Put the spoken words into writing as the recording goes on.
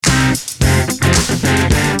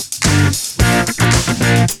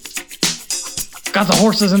Got the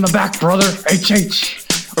horses in the back, brother. HH.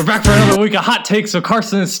 We're back for another week of hot takes of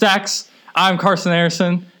Carson and Stacks. I'm Carson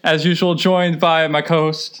Anderson, as usual, joined by my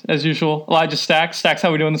co-host, as usual, Elijah Stacks. Stacks,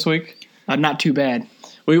 how we doing this week? Not too bad.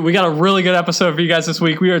 We got a really good episode for you guys this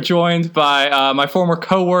week. We are joined by my former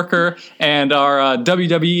co-worker and our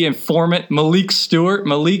WWE informant, Malik Stewart.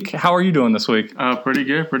 Malik, how are you doing this week? Pretty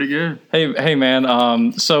good. Hey,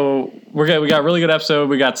 man. So we got a really good episode.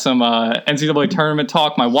 We got some NCAA tournament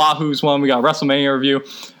talk. My Wahoo's won. We got WrestleMania review.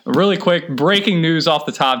 Really quick, breaking news off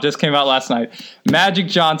the top just came out last night. Magic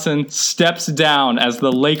Johnson steps down as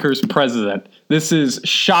the Lakers president. This is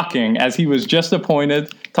shocking, as he was just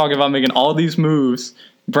appointed, talking about making all these moves.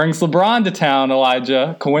 Brings LeBron to town,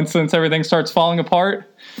 Elijah. Coincidence, everything starts falling apart?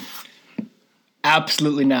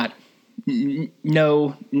 Absolutely not.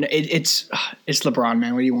 No, it's LeBron,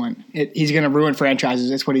 man. What do you want? He's going to ruin franchises.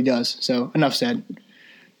 That's what he does. So, enough said.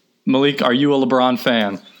 Malik, are you a LeBron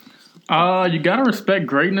fan? You gotta respect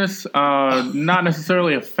greatness. Not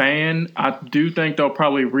necessarily a fan. I do think they'll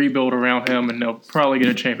probably rebuild around him, and they'll probably get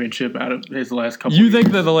a championship out of his last couple. You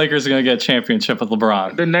think that the Lakers are going to get a championship with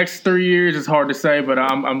LeBron? The next 3 years is hard to say, but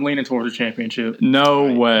I'm leaning towards a championship.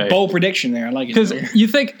 No way. Bold prediction there. I like it. Because you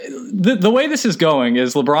think the way this is going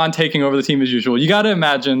is LeBron taking over the team as usual. You got to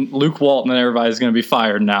imagine Luke Walton and everybody's going to be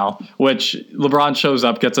fired now, which LeBron shows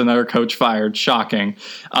up, gets another coach fired. Shocking.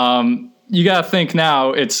 You got to think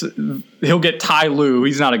now he'll get Ty Lue.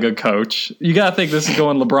 He's not a good coach. You got to think this is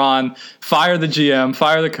going LeBron, fire the GM,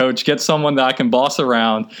 fire the coach, get someone that I can boss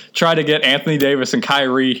around, try to get Anthony Davis and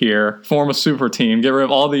Kyrie here, form a super team, get rid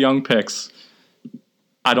of all the young picks.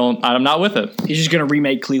 I'm not with it. He's just going to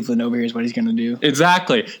remake Cleveland over here is what he's going to do.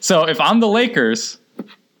 Exactly. So if I'm the Lakers,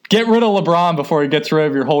 get rid of LeBron before he gets rid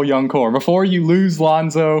of your whole young core. Before you lose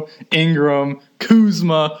Lonzo, Ingram,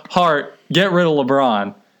 Kuzma, Hart, get rid of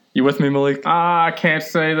LeBron. You with me, Malik? I can't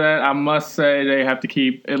say that. I must say they have to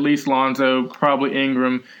keep at least Lonzo, probably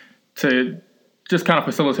Ingram, to just kind of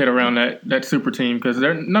facilitate around that super team, because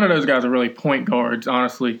none of those guys are really point guards,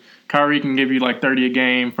 honestly. Kyrie can give you like 30 a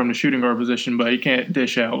game from the shooting guard position, but he can't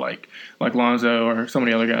dish out like Lonzo or so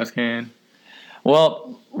many other guys can.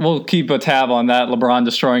 Well, we'll keep a tab on that, LeBron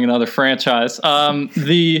destroying another franchise.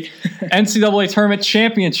 The NCAA Tournament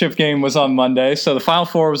Championship game was on Monday, so the Final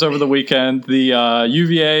Four was over the weekend. The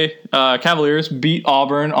UVA Cavaliers beat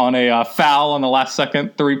Auburn on a foul on the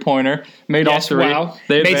last-second three-pointer. Made all three. Wow.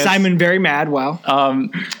 Made Simon very mad, wow.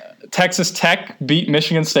 Texas Tech beat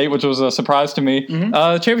Michigan State, which was a surprise to me.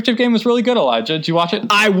 The championship game was really good, Elijah. Did you watch it?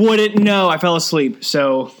 I wouldn't know. I fell asleep,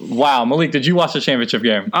 so. Wow. Malik, did you watch the championship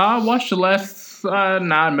game? I watched the last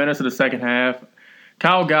 9 minutes of the second half.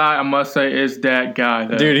 Kyle Guy, I must say, is that guy.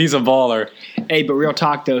 Dude, he's a baller. Hey, but real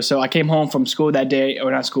talk, though. So I came home from school that day, or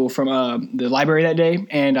not school, from the library that day,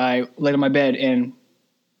 and I laid on my bed, and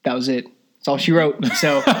that was it. That's all she wrote.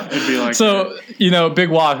 So, it'd be like big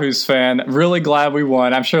Wahoo's fan. Really glad we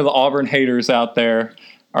won. I'm sure the Auburn haters out there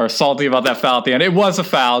are salty about that foul at the end. It was a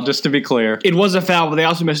foul, just to be clear. It was a foul, but they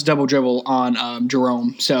also missed a double dribble on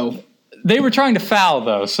Jerome. So they were trying to foul,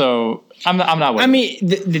 though, so I'm not with it. I mean,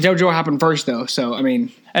 the double dribble happened first, though, so, I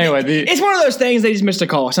mean. Anyway, it's one of those things, they just missed a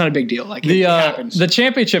call. It's not a big deal. Like, it happens. The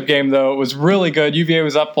championship game, though, was really good. UVA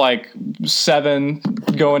was up, 7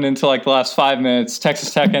 going into, the last 5 minutes.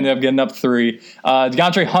 Texas Tech ended up getting up 3.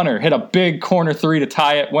 DeAndre Hunter hit a big corner 3 to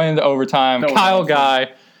tie it, went into overtime. Kyle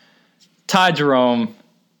Guy, Ty Jerome.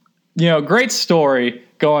 Great story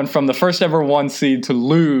going from the first ever 1 seed to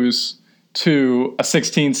lose to a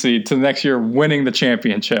 16 seed to the next year winning the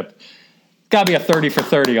championship. Got to be a 30 for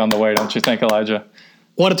 30 on the way, don't you think, Elijah?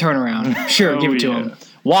 What a turnaround. Sure, give it to him.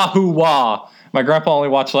 Wahoo wah. My grandpa only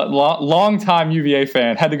watched long-time UVA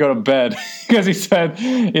fan, had to go to bed because he said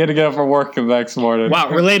he had to get up for work the next morning. Wow,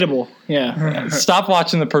 relatable. Yeah. Stopped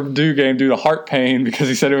watching the Purdue game due to heart pain because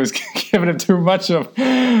he said it was giving him too much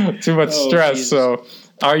stress. Jesus. So,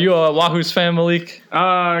 are you a Wahoo's fan, Malik?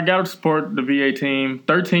 I got to support the VA team.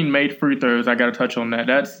 13 made free throws. I got to touch on that.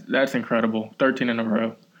 That's incredible. 13 in a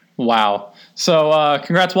row. Wow. So,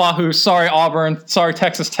 congrats, Wahoo. Sorry, Auburn. Sorry,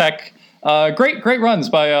 Texas Tech. Great runs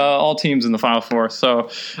by all teams in the Final Four.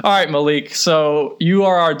 So, all right, Malik. So, you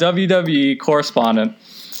are our WWE correspondent.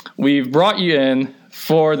 We've brought you in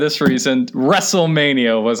for this reason.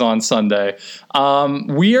 WrestleMania was on Sunday.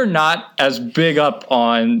 We are not as big up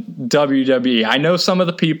on WWE. I know some of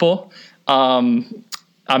the people. I'm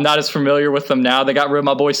not as familiar with them now. They got rid of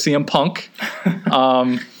my boy CM Punk.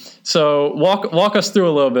 So walk us through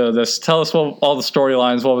a little bit of this. Tell us all the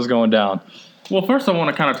storylines, what was going down. Well, first I want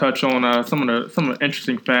to kind of touch on some of the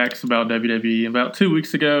interesting facts about WWE. About 2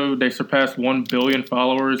 weeks ago, they surpassed 1 billion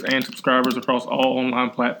followers and subscribers across all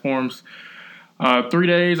online platforms. 3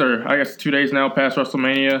 days, or I guess 2 days now past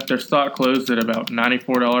WrestleMania, their stock closed at about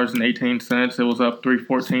 $94.18. It was up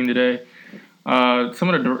 $3.14 today. Some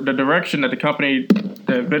of the direction that the company,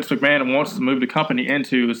 that Vince McMahon wants to move the company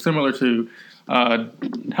into, is similar to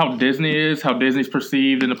how Disney is, how Disney's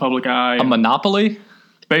perceived in the public eye. A monopoly?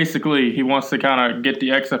 Basically, he wants to kind of get the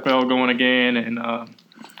XFL going again, and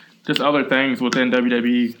just other things within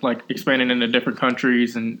WWE, like expanding into different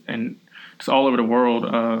countries and just all over the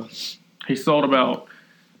world. He sold about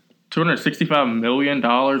 $265 million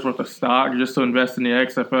worth of stock just to invest in the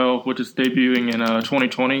XFL, which is debuting in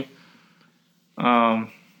 2020.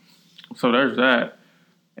 So there's that.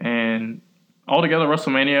 And altogether,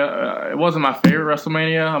 WrestleMania, it wasn't my favorite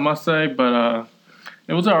WrestleMania, I must say, but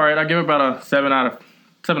it was all right. I give it about a 7 out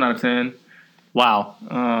of 10.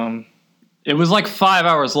 Wow. It was like 5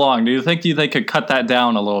 hours long. Do you think they could cut that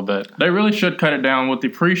down a little bit? They really should cut it down. With the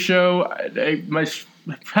pre-show, they might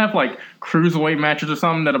have like cruiserweight matches or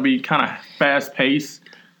something that'll be kind of fast-paced.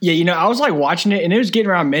 Yeah, I was like watching it, and it was getting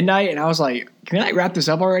around midnight, and I was like, can we like wrap this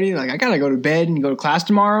up already? Like, I gotta go to bed and go to class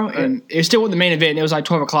tomorrow, and it still wasn't the main event. And it was like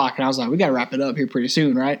 12 o'clock, and I was like, we gotta wrap it up here pretty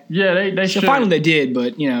soon, right? Yeah, they should. Finally, they did,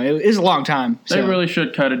 but it was a long time. So. They really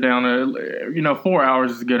should cut it down. 4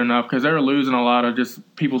 hours is good enough because they're losing a lot of just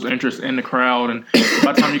people's interest in the crowd, and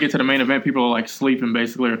by the time you get to the main event, people are like sleeping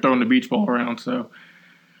basically or throwing the beach ball around. So.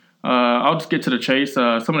 I'll just get to the chase.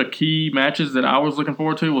 Some of the key matches that I was looking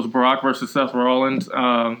forward to was Brock versus Seth Rollins.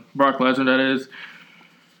 Brock Lesnar, that is.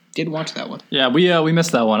 Did watch that one. Yeah, we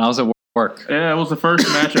missed that one. I was at work. Yeah, it was the first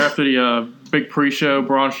match after the big pre-show.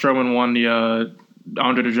 Braun Strowman won the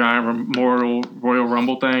Andre the Giant Memorial Royal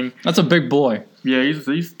Rumble thing. That's a big boy. Yeah, he's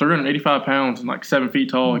 385 pounds and like 7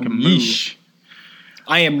 feet tall. He can move. Yeesh.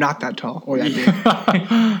 I am not that tall or that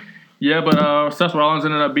big. Yeah, but Seth Rollins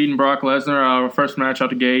ended up beating Brock Lesnar first match out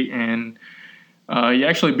the gate, and he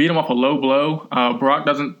actually beat him off a low blow. Brock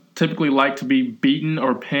doesn't typically like to be beaten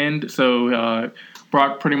or pinned, so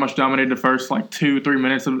Brock pretty much dominated the first 2-3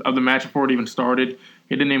 minutes of the match before it even started.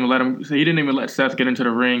 He didn't even let Seth get into the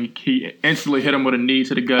ring. He instantly hit him with a knee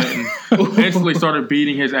to the gut and instantly started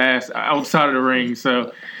beating his ass outside of the ring.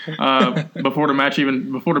 So before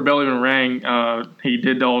the bell even rang, he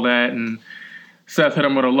did all that, and Seth hit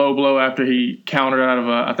him with a low blow after he countered out of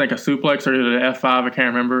I think a suplex or the F5. I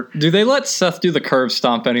can't remember. Do they let Seth do the curb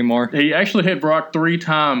stomp anymore? He actually hit Brock 3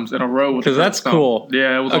 times in a row. Because that's cool.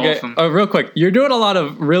 Yeah, it was awesome. Real quick, you're doing a lot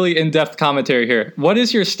of really in-depth commentary here. What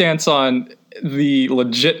is your stance on the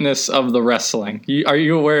legitness of the wrestling? Are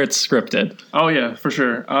you aware it's scripted? Oh, yeah, for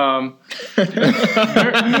sure. Most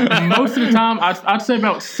of the time, I'd say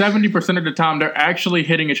about 70% of the time, they're actually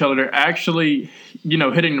hitting each other. They're actually,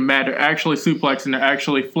 hitting the mat. They're actually suplexing. They're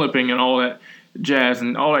actually flipping and all that jazz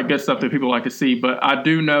and all that good stuff that people like to see. But I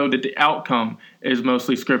do know that the outcome is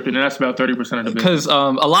mostly scripted, and that's about 30% of the business. Because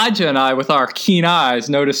Elijah and I, with our keen eyes,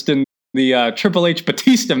 noticed in the Triple H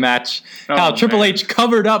Batista match, how Triple H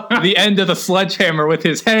covered up the end of the sledgehammer with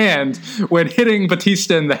his hand when hitting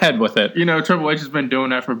Batista in the head with it. Triple H has been doing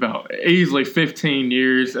that for about easily 15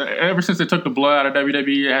 years. Ever since they took the blood out of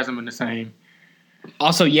WWE, it hasn't been the same.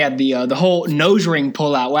 Also, yeah, the whole nose ring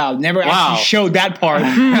pullout. Wow, never actually showed that part.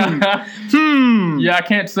 Yeah, I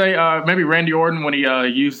can't say. Maybe Randy Orton when he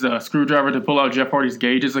used a screwdriver to pull out Jeff Hardy's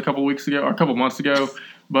gauges a couple months ago.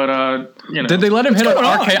 But, Did they let him hit an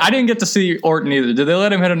RKO? I didn't get to see Orton either. Did they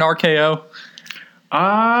let him hit an RKO?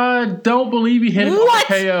 I don't believe he hit an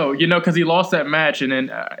RKO, because he lost that match, and then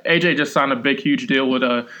AJ just signed a big, huge deal with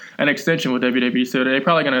an extension with WWE, so they're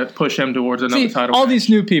probably going to push him towards another title all match. These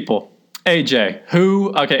new people. AJ,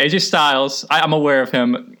 AJ Styles, I'm aware of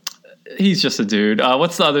him. He's just a dude.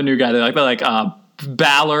 What's the other new guy? They like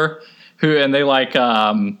Balor, and they like,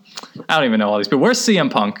 I don't even know all these people. Where's CM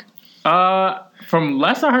Punk? From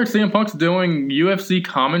last I heard, CM Punk's doing UFC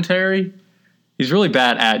commentary. He's really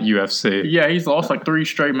bad at UFC. Yeah, he's lost 3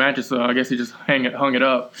 straight matches, so I guess he just hung it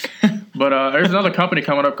up. But there's another company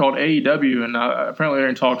coming up called AEW, and apparently they're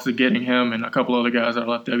in talks of getting him and a couple other guys that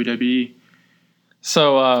left WWE.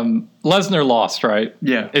 So Lesnar lost, right?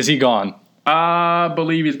 Yeah. Is he gone? I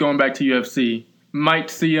believe he's going back to UFC. Might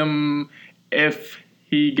see him if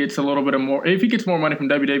he gets a little bit more. If he gets more money from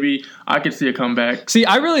WWE, I could see a comeback. See,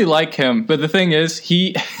 I really like him, but the thing is,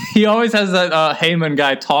 he always has that Heyman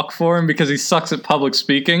guy talk for him because he sucks at public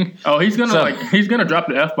speaking. Oh, he's gonna drop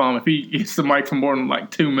the F-bomb if he gets the mic for more than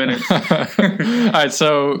 2 minutes. All right,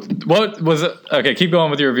 so what was it? Okay, keep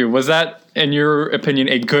going with your review. Was that, in your opinion,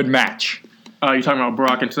 a good match? You talking about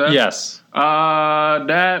Brock and Seth? Yes.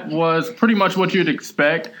 That was pretty much what you'd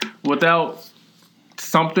expect. Without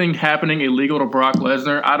something happening illegal to Brock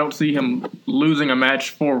Lesnar, I don't see him losing a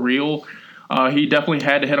match for real. He definitely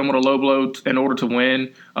had to hit him with a low blow in order to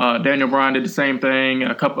win. Daniel Bryan did the same thing.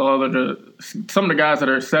 Some of the guys that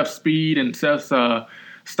are Seth's speed and Seth's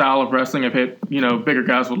style of wrestling have hit bigger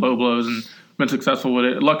guys with low blows and been successful with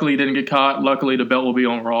it. Luckily, he didn't get caught. Luckily, the belt will be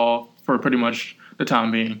on Raw for pretty much the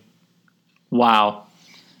time being. Wow.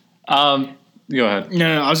 Go ahead.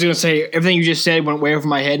 No. I was going to say everything you just said went way over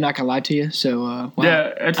my head. Not gonna lie to you. So wow.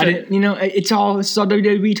 Yeah, it's all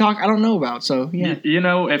WWE talk I don't know about. So yeah.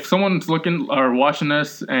 If someone's looking or watching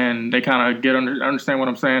this and they kind of understand what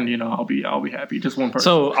I'm saying, I'll be happy. Just one person.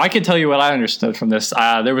 So I can tell you what I understood from this.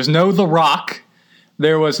 There was no The Rock.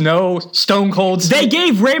 There was no Stone Cold. They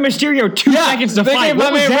gave Rey Mysterio 2 seconds to fight.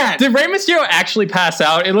 What was that? Did Rey Mysterio actually pass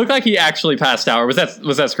out? It looked like he actually passed out. Or was that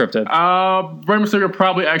scripted? Rey Mysterio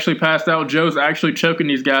probably actually passed out. Joe's actually choking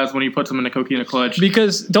these guys when he puts them in the coquina clutch.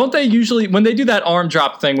 Because don't they usually, when they do that arm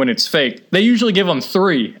drop thing when it's fake, they usually give them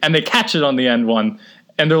 3 and they catch it on the end one.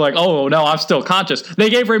 And they're like, oh, no, I'm still conscious. They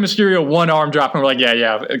gave Rey Mysterio 1 arm drop and were like,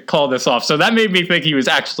 yeah, call this off. So that made me think he was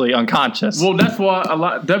actually unconscious. Well, that's why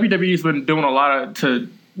WWE's been doing a lot to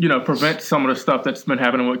prevent some of the stuff that's been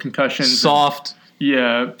happening with concussions. Soft.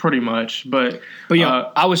 Yeah, pretty much. But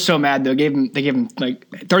I was so mad though. They gave him like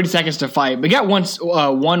 30 seconds to fight. But he got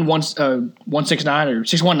 169 or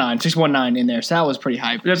 619 in there. So that was pretty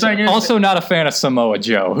hype. Also not a fan of Samoa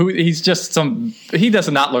Joe. He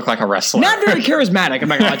does not look like a wrestler. Not very charismatic, I'm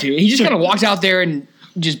not gonna lie to you. He just kind of walks out there and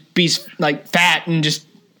just be like fat and just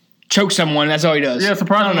choke someone. That's all he does. Yeah,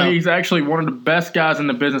 surprisingly, he's actually one of the best guys in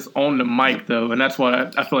the business on the mic though, and that's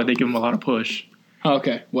why I feel like they give him a lot of push.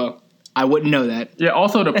 Okay, well, I wouldn't know that. Yeah.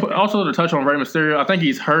 Also to touch on Rey Mysterio, I think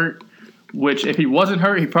he's hurt. Which, if he wasn't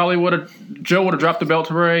hurt, Joe would have dropped the belt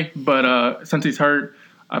to Rey. But since he's hurt,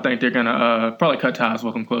 I think they're gonna probably cut ties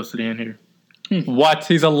with him close to the end here. What?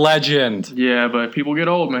 He's a legend. Yeah, but people get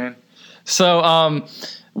old, man. So,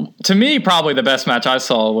 to me, probably the best match I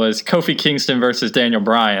saw was Kofi Kingston versus Daniel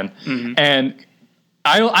Bryan, and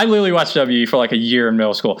I literally watched WWE for like a year in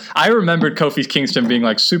middle school. I remembered Kofi Kingston being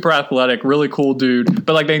like super athletic, really cool dude,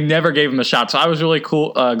 but like they never gave him a shot. So I was really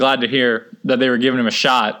glad to hear that they were giving him a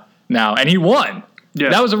shot now, and he won. Yeah,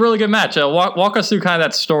 that was a really good match. Walk us through kind of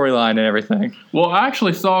that storyline and everything. Well, I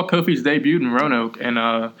actually saw Kofi's debut in Roanoke, and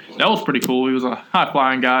that was pretty cool. He was a high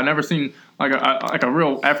flying guy. I never seen like a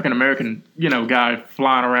real African American guy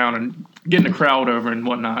flying around and getting the crowd over and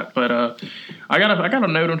whatnot. But I got a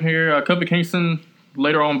note on here. Kofi Kingston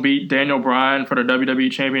later on beat Daniel Bryan for the WWE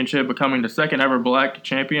Championship, becoming the second ever black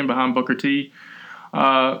champion behind Booker T.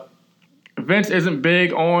 Vince isn't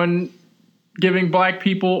big on giving black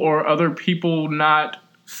people or other people not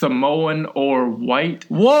Samoan or white.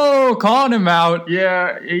 Whoa, calling him out.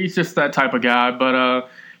 Yeah, he's just that type of guy. But,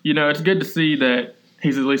 it's good to see that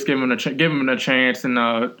he's at least giving him a chance, and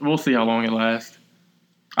we'll see how long it lasts.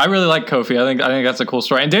 I really like Kofi. I think that's a cool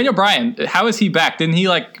story. And Daniel Bryan, how is he back? Didn't he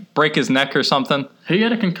break his neck or something? He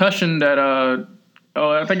had a concussion that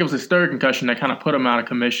I think it was his third concussion that kind of put him out of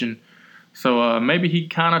commission. So maybe he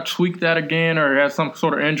kind of tweaked that again or has some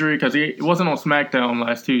sort of injury because he wasn't on SmackDown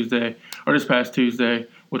last Tuesday or this past Tuesday,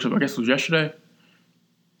 which I guess was yesterday.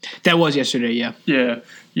 That was yesterday, yeah.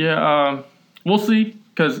 Yeah. We'll see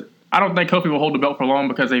because I don't think Kofi will hold the belt for long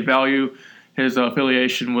because they value his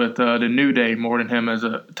affiliation with the New Day more than him as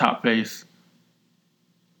a top face.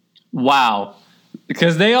 Wow.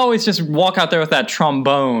 Because they always just walk out there with that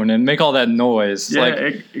trombone and make all that noise.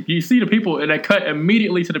 Yeah, you see the people, and they cut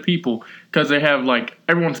immediately to the people because they have,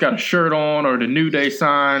 everyone's got a shirt on or the New Day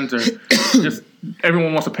signs or just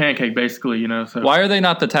everyone wants a pancake, basically, So. Why are they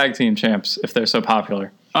not the tag team champs if they're so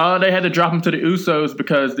popular? They had to drop them to the Usos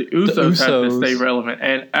because the Usos have to stay relevant.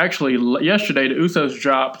 And actually, yesterday, the Usos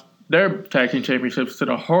dropped their tag team championships to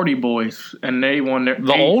the Hardy Boys, and they won their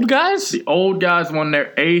old guys? The old guys won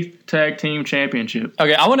their 8th tag team championship.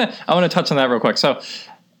 Okay, I want to touch on that real quick. So,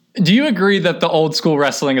 do you agree that the old school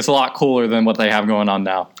wrestling is a lot cooler than what they have going on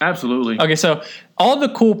now? Absolutely. Okay, so all the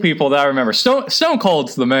cool people that I remember, Stone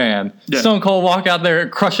Cold's the man. Yeah. Stone Cold walk out there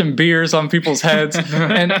crushing beers on people's heads.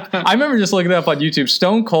 And I remember just looking it up on YouTube.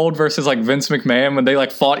 Stone Cold versus Vince McMahon when they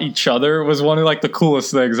fought each other was one of the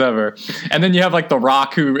coolest things ever. And then you have The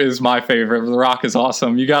Rock, who is my favorite. The Rock is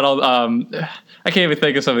awesome. You got all I can't even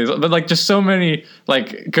think of some of these, but just so many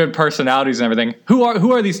good personalities and everything. Who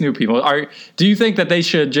are these new people? Do you think that they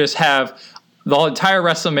should just have the entire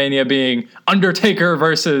WrestleMania being Undertaker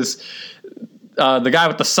versus the guy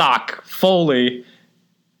with the sock, Foley,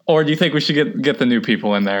 or do you think we should get the new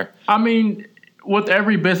people in there? I mean, with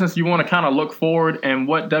every business, you want to kind of look forward, and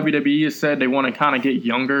what WWE has said, they want to kind of get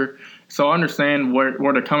younger. So I understand where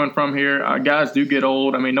they're coming from here. Guys do get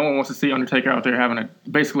old. I mean, no one wants to see Undertaker out there having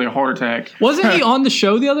basically a heart attack. Wasn't he on the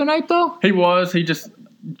show the other night, though? He was. He just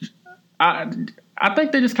I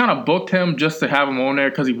think they just kind of booked him just to have him on there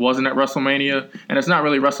because he wasn't at WrestleMania, and it's not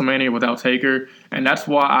really WrestleMania without Taker, and that's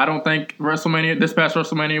why I don't think this past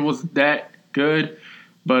WrestleMania was that good.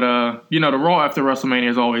 But the Raw after WrestleMania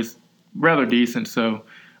is always rather decent, so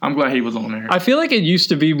I'm glad he was on there. I feel like it used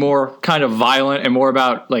to be more kind of violent and more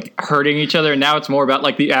about like hurting each other, and now it's more about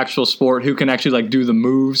like the actual sport, who can actually like do the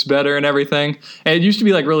moves better and everything. And it used to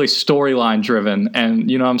be like really storyline driven, and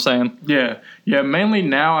you know what I'm saying? Yeah. Mainly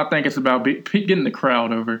now I think it's about getting the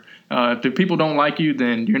crowd over. If the people don't like you,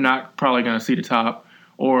 then you're not probably going to see the top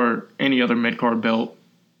or any other mid card belt.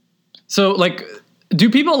 So like, do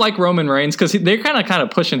people like Roman Reigns? Because they're kind of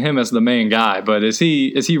pushing him as the main guy, but is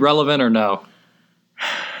he relevant or no?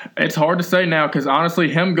 It's hard to say now because honestly,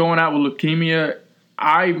 him going out with leukemia,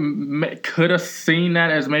 I could have seen that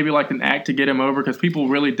as maybe like an act to get him over because people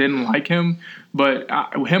really didn't like him. But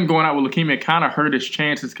him going out with leukemia kind of hurt his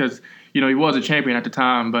chances because, he was a champion at the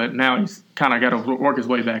time, but now he's kind of got to work his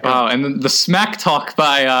way back up. Oh, and the smack talk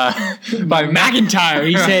by McIntyre.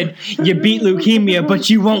 He said, "You beat leukemia, but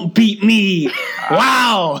you won't beat me."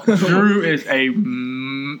 Wow. Drew is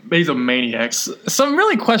he's a maniac. Some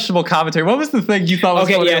really questionable commentary. What was the thing you thought was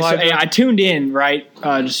funny? Okay, so I tuned in, right?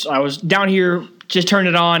 I was down here, just turned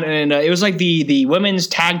it on, and it was like the women's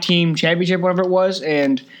tag team championship, whatever it was,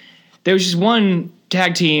 and there was just one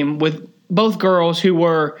tag team with both girls who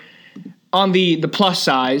were on the plus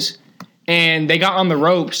size, and they got on the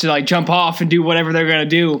ropes to like jump off and do whatever they're gonna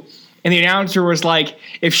do. And the announcer was like,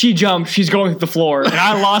 if she jumps, she's going to the floor. And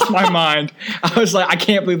I lost my mind. I was like, I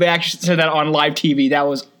can't believe they actually said that on live TV. That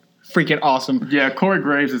was freaking awesome. Yeah, Corey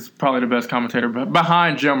Graves is probably the best commentator, but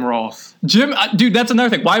behind Jim Ross. Dude, that's another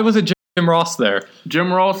thing. Why was it Jim Ross there?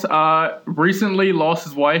 Jim Ross recently lost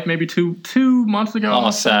his wife maybe two months ago. Oh,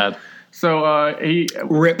 sad. So he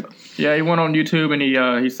rip. Yeah, he went on YouTube and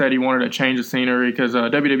he said he wanted to change the scenery because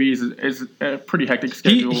WWE is a pretty hectic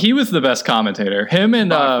schedule. He was the best commentator. Him and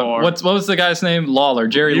what was the guy's name? Lawler,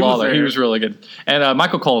 Jerry Lawler. He was really good, and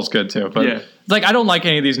Michael Cole's good too. But yeah. Like, I don't like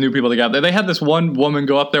any of these new people that got there. They had this one woman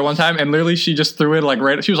go up there one time, and literally she just threw in like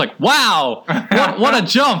right. She was like, "Wow, what a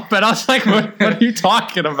jump!" And I was like, "What are you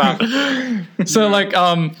talking about?" So like,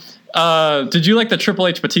 did you like the Triple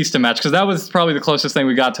H Batista match? Because that was probably the closest thing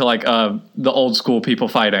we got to like the old school people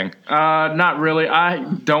fighting. Not really. I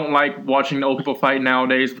don't like watching the old people fight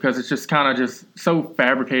nowadays because it's just kind of just so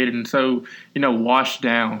fabricated and so washed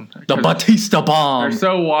down. The Batista bomb. They're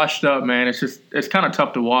so washed up, man. It's kind of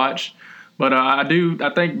tough to watch. But I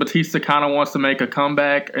think Batista kind of wants to make a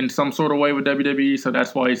comeback in some sort of way with WWE, so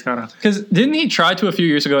that's why he's kind of... Because didn't he try to a few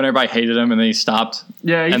years ago and everybody hated him and then he stopped?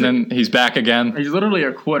 Yeah. Then he's back again? He's literally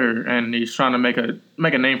a quitter, and he's trying to make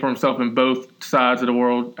a name for himself in both sides of the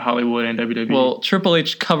world, Hollywood and WWE. Well, Triple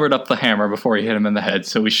H covered up the hammer before he hit him in the head,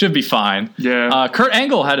 so we should be fine. Yeah. Kurt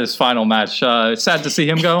Angle had his final match. It's sad to see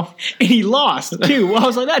him go. And he lost, too. I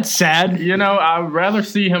was like, that's sad. I'd rather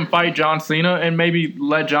see him fight John Cena and maybe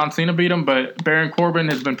let John Cena beat him, but Baron Corbin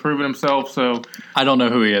has been proving himself, so... I don't know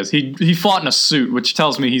who he is. He fought in a suit, which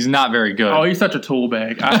tells me he's not very good. Oh, he's such a tool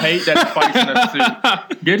bag. I hate that he fights in a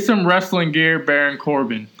suit. Get some wrestling gear, Baron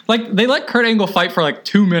Corbin. Like, they let Kurt Angle fight for like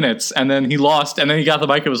 2 minutes, and then he lost, and then he got the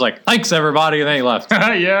mic and was like, "Thanks, everybody," and then he left.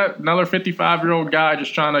 Yeah, another 55-year-old guy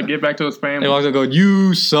just trying to get back to his family. They walked up going,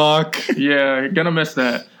 "You suck." Yeah, gonna miss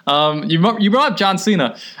that. You brought up John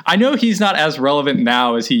Cena. I know he's not as relevant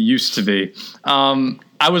now as he used to be.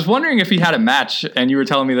 I was wondering if he had a match, and you were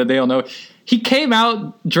telling me that they don't know. He came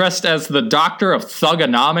out dressed as the Doctor of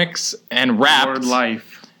Thugonomics and rapped. Lord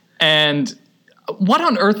life. And what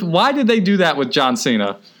on earth? Why did they do that with John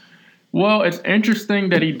Cena? Well, it's interesting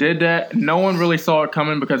that he did that. No one really saw it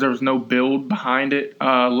coming because there was no build behind it.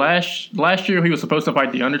 Last year, he was supposed to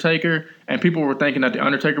fight The Undertaker, and people were thinking that The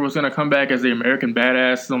Undertaker was going to come back as the American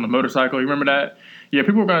Badass on the motorcycle. You remember that? Yeah,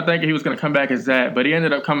 people were going to think he was going to come back as that, but he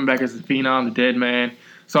ended up coming back as the Phenom, the Dead Man.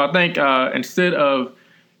 So I think instead of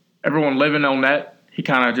everyone living on that, he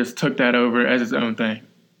kind of just took that over as his own thing.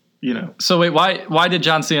 So wait, why did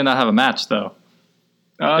John Cena not have a match though?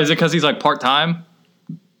 Is it because he's like part-time?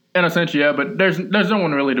 In a sense, yeah, but there's no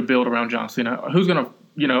one really to build around John Cena. Who's gonna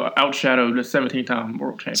outshadow the 17-time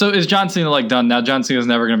world champion? So is John Cena like done now? John Cena's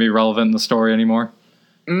never gonna be relevant in the story anymore.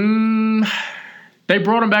 They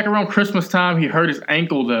brought him back around Christmas time. He hurt his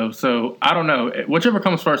ankle though, so I don't know. Whichever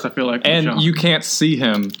comes first, I feel like. And you can't see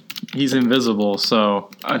him; he's invisible. So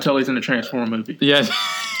until he's in the Transformer movie. Yeah,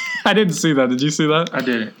 I didn't see that. Did you see that? I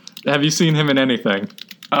didn't. Have you seen him in anything?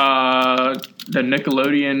 The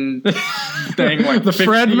Nickelodeon thing, like The 50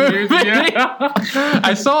 Fred movie. years ago.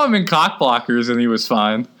 I saw him in Cock Blockers and he was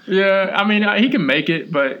fine. Yeah, I mean, he can make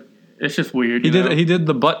it, but it's just weird. He did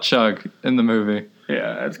the butt chug in the movie.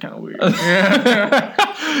 Yeah, that's kind of weird.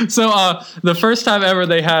 Yeah. So the first time ever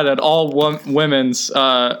they had an all women's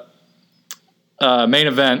main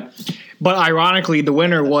event. But ironically, the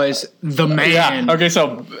winner was the man. Yeah. Okay,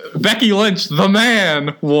 so Becky Lynch, the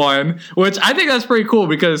man, won, which I think that's pretty cool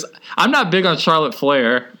because I'm not big on Charlotte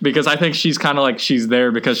Flair because I think she's kind of like she's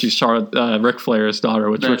there because she's Ric Flair's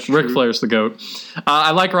daughter, which Ric Flair's the GOAT.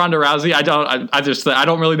 I like Ronda Rousey. I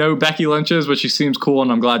don't really know who Becky Lynch is, but she seems cool,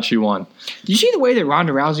 and I'm glad she won. Did you see the way that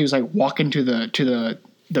Ronda Rousey was like walking to the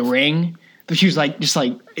ring? She was like, just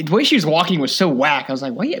like the way she was walking was so whack. I was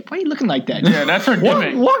like, why are you looking like that? Yeah, that's her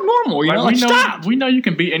gimmick. Walk normal, you know. Like, stop. We know you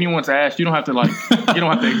can beat anyone's ass. You don't have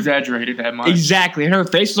to exaggerate it that much. Exactly. And her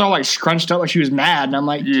face was all like scrunched up like she was mad. And I'm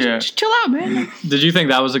like, just chill out, man. Did you think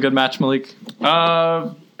that was a good match, Malik? In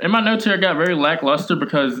my notes here, I got very lackluster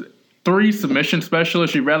because 3 submission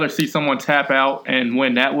specialists. You'd rather see someone tap out and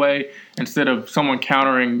win that way instead of someone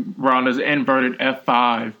countering Ronda's inverted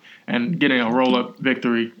F5 and getting a roll-up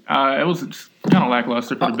victory. It was kind of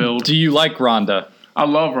lackluster for the build. Do you like Ronda? I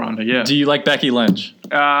love Ronda, yeah. Do you like Becky Lynch?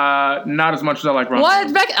 Not as much as I like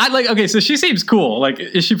Ronda. What? Okay, so she seems cool. Like,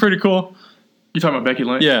 is she pretty cool? You talking about Becky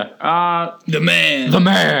Lynch? Yeah. The man. The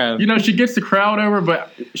man. You know, she gets the crowd over, but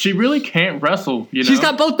she really can't wrestle, you know? She's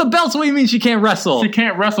got both the belts. What do you mean she can't wrestle? She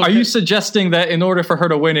can't wrestle. Are you suggesting that in order for her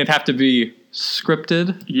to win, it'd have to be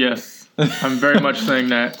scripted? Yes. I'm very much saying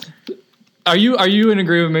that. Are you in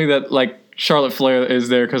agreement with me that like Charlotte Flair is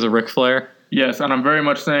there because of Ric Flair? Yes, and I'm very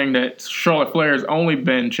much saying that Charlotte Flair has only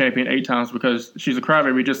been champion 8 times because she's a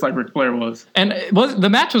crybaby just like Ric Flair was. And the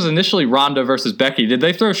match was initially Ronda versus Becky. Did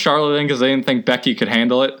they throw Charlotte in because they didn't think Becky could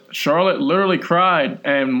handle it? Charlotte literally cried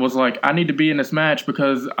and was like, I need to be in this match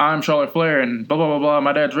because I'm Charlotte Flair and blah, blah, blah, blah.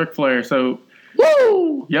 My dad's Ric Flair. So,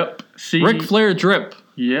 woo! Yep. Ric Flair drip.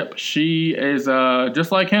 Yep, she is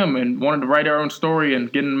just like him and wanted to write her own story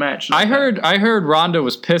and get in a match. I heard Ronda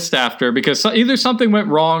was pissed after because either something went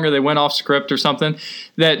wrong or they went off script or something,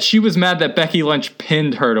 that she was mad that Becky Lynch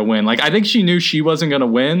pinned her to win. Like, I think she knew she wasn't going to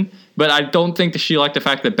win, but I don't think that she liked the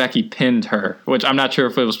fact that Becky pinned her, which I'm not sure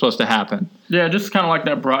if it was supposed to happen. Yeah, just kind of like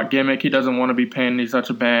that Brock gimmick. He doesn't want to be pinned. He's such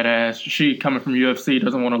a badass. She, coming from UFC,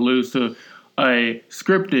 doesn't want to lose to a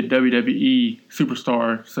scripted WWE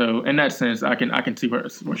superstar. So in that sense, I can see where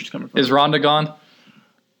she's coming from. Is Ronda gone?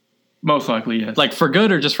 Most likely, yes. Like for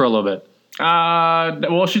good or just for a little bit?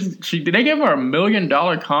 Well, they gave her $1 million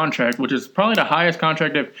contract, which is probably the highest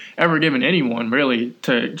contract they've ever given anyone, really,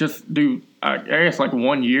 to just do I guess like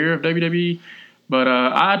 1 year of WWE. But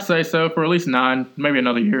I'd say so for at least 9, maybe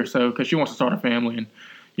another year or so, because she wants to start a family and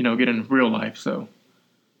get in real life. So.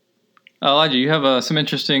 Elijah, you have some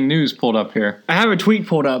interesting news pulled up here. I have a tweet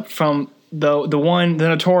pulled up from the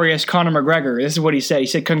notorious Conor McGregor. This is what he said. He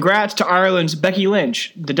said, "Congrats to Ireland's Becky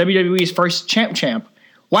Lynch, the WWE's first champ.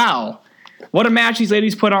 Wow, what a match these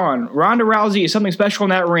ladies put on. Ronda Rousey is something special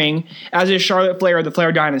in that ring, as is Charlotte Flair of the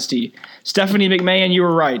Flair Dynasty. Stephanie McMahon, you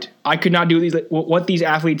were right. I could not do what these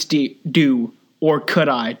athletes do, or could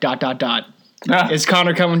I? ... Is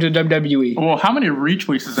Conor coming to WWE? Well, how many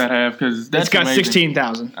retweets does that have? Because that's got amazing.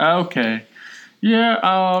 16,000. Okay. Yeah.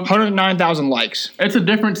 109,000 likes. It's a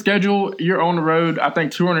different schedule. You're on the road, I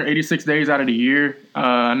think, 286 days out of the year.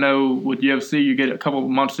 I know with UFC, you get a couple of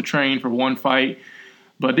months to train for one fight.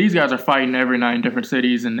 But these guys are fighting every night in different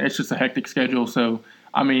cities, and it's just a hectic schedule. So,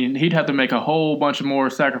 I mean, he'd have to make a whole bunch of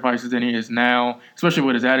more sacrifices than he is now, especially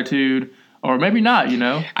with his attitude. Or maybe not,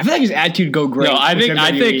 I feel like his attitude would go great. No, I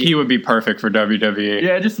think he would be perfect for WWE.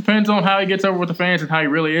 Yeah, it just depends on how he gets over with the fans and how he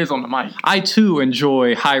really is on the mic. I, too,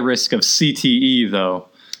 enjoy high risk of CTE, though.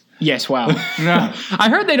 Yes, wow. No. I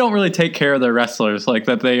heard they don't really take care of their wrestlers, like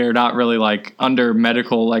that they are not really like under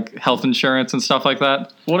medical like health insurance and stuff like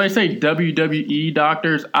that. Well, they say WWE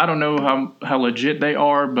doctors. I don't know how legit they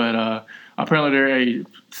are, but apparently they're a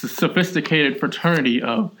sophisticated fraternity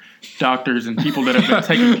of doctors and people that have been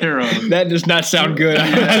taken care of. That does not sound good.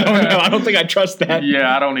 I don't know. I don't think I trust that.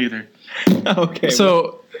 Yeah, I don't either. Okay.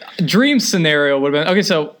 So, dream scenario would have been okay.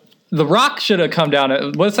 So, The Rock should have come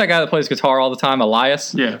down. What's that guy that plays guitar all the time?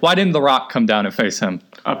 Elias. Yeah. Why didn't The Rock come down and face him?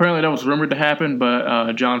 Apparently, that was rumored to happen,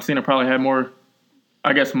 but John Cena probably had more,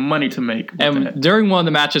 I guess, money to make. And during one of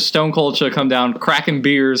the matches, Stone Cold should have come down, cracking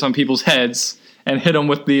beers on people's heads. And hit him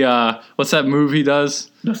with the, what's that move he does?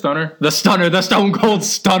 The stunner? The stunner, the Stone Cold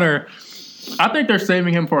stunner. I think they're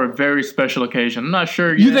saving him for a very special occasion. I'm not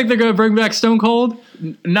sure yet. You think they're going to bring back Stone Cold?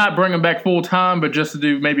 not bring him back full time, but just to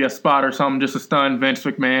do maybe a spot or something, just to stun Vince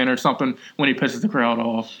McMahon or something when he pisses the crowd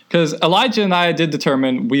off. Because Elijah and I did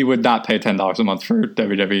determine we would not pay $10 a month for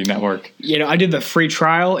WWE Network. I did the free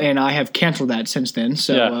trial, and I have canceled that since then.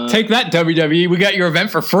 So take that, WWE. We got your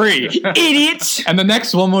event for free. Idiots! And the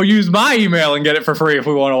next one, we'll use my email and get it for free if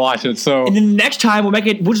we want to watch it. So, and then the next time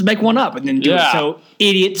we'll just make one up and then do it. So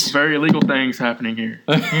idiots. Very illegal things happening here.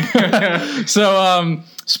 So,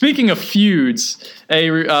 speaking of feuds,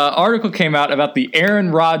 a article came out about the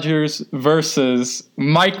Aaron Rodgers versus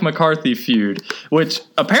Mike McCarthy feud, which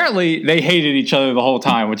apparently they hated each other the whole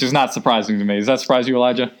time, which is not surprising to me. Does that surprise you,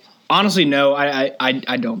 Elijah? Honestly, no.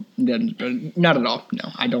 I don't. Not at all. No,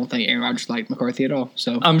 I don't think Aaron Rodgers liked McCarthy at all.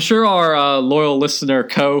 So I'm sure our loyal listener,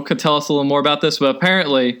 Co, could tell us a little more about this, but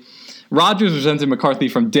apparently Rodgers resented McCarthy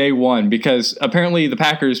from day one because apparently the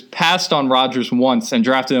Packers passed on Rodgers once and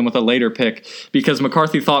drafted him with a later pick because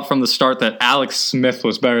McCarthy thought from the start that Alex Smith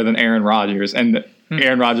was better than Aaron Rodgers, and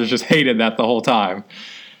Aaron Rodgers just hated that the whole time.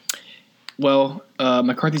 Well,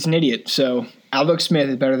 McCarthy's an idiot, so Alex Smith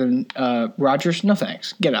is better than Rodgers? No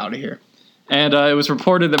thanks. Get out of here. And it was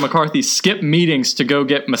reported that McCarthy skipped meetings to go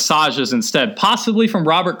get massages instead, possibly from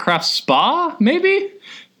Robert Kraft's spa, maybe?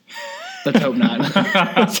 Let's hope not.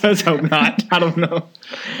 Let's hope not. I don't know.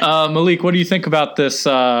 Malik, what do you think about this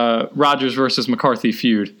Rodgers versus McCarthy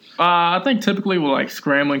feud? I think typically with like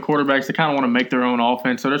scrambling quarterbacks, they kind of want to make their own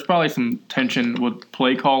offense. So there's probably some tension with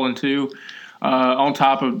play calling too, on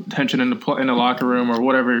top of tension in the locker room or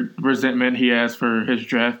whatever resentment he has for his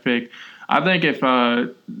draft pick. I think if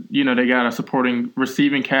they got a supporting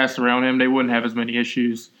receiving cast around him, they wouldn't have as many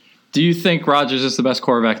issues. Do you think Rodgers is the best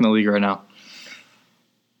quarterback in the league right now?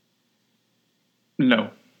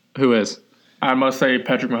 No. Who is? I must say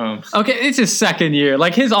Patrick Mahomes. Okay, it's his second year.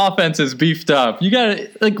 Like, his offense is beefed up. You got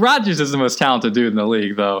like Rodgers is the most talented dude in the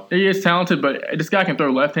league, though. He is talented, but this guy can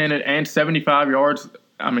throw left-handed and 75 yards.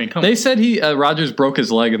 I mean, come on. They said Rodgers broke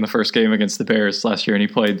his leg in the first game against the Bears last year, and he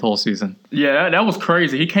played the whole season. Yeah, that was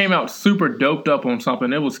crazy. He came out super doped up on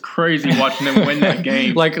something. It was crazy watching him win that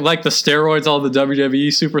game. like the steroids all the WWE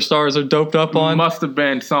superstars are doped up on? Must have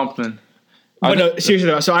been something. But no, seriously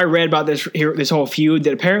though, so I read about this whole feud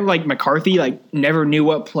that apparently like McCarthy like never knew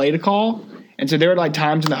what play to call, and so there were like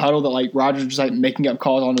times in the huddle that like Rodgers was like making up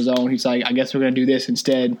calls on his own. He's like, I guess we're gonna do this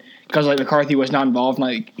instead because like McCarthy was not involved, and,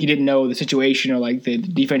 like he didn't know the situation or like the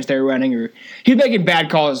defense they were running, or he was making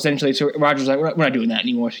bad calls essentially. So Rodgers was like, we're not doing that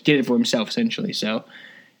anymore. So he did it for himself essentially. So.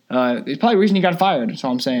 It's probably the reason he got fired. That's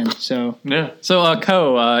all I'm saying. So yeah. So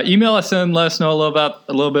Co, email us in, let us know a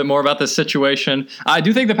little bit more about this situation. I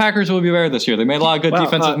do think the Packers will be better this year. They made a lot of good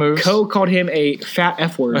defensive moves. Co called him a fat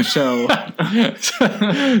F word. So I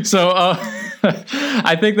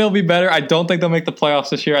think they'll be better. I don't think they'll make the playoffs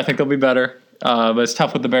this year. I think they'll be better. But it's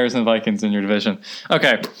tough with the Bears and the Vikings in your division.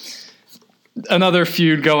 Okay, another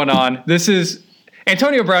feud going on. This is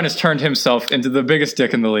Antonio Brown has turned himself into the biggest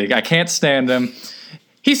dick in the league. I can't stand him.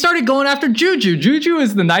 He started going after Juju. Juju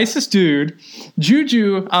is the nicest dude.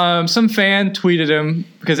 Juju, some fan tweeted him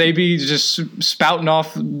because AB is just spouting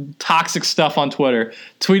off toxic stuff on Twitter.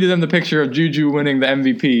 Tweeted him the picture of Juju winning the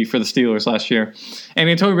MVP for the Steelers last year.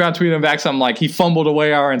 And Antonio Brown tweeted him back something like, he fumbled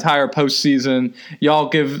away our entire postseason. Y'all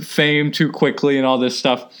give fame too quickly and all this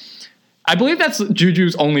stuff. I believe that's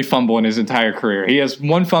Juju's only fumble in his entire career. He has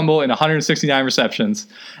one fumble in 169 receptions,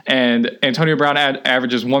 and Antonio Brown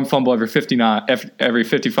averages one fumble every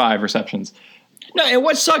 55 receptions. No, and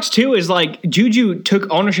what sucks too is like Juju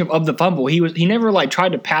took ownership of the fumble. He never like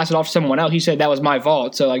tried to pass it off to someone else. He said that was my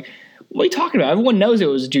fault. So like, what are you talking about? Everyone knows it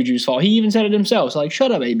was Juju's fault. He even said it himself. So like,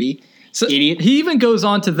 shut up, AB. So idiot. He even goes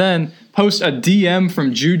on to then post a DM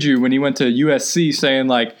from Juju when he went to USC saying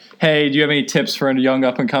like, hey, do you have any tips for a young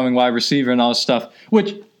up-and-coming wide receiver and all this stuff?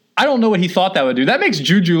 Which I don't know what he thought that would do. That makes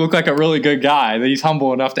Juju look like a really good guy, that he's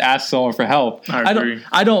humble enough to ask someone for help. I agree.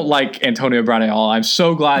 I don't like Antonio Brown at all. I'm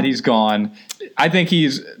so glad he's gone. I think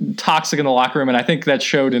he's toxic in the locker room, and I think that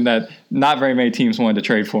showed in that not very many teams wanted to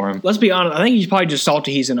trade for him. Let's be honest. I think he's probably just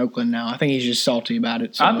salty he's in Oakland now. I think he's just salty about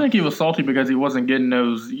it. So. I think he was salty because he wasn't getting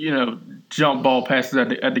those, jump ball passes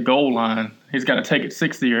at the goal line. He's got to take it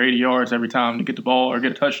 60 or 80 yards every time to get the ball or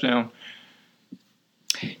get a touchdown.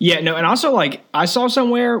 Yeah, no, and also, like, I saw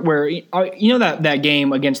somewhere where, that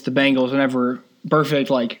game against the Bengals whenever Burfict,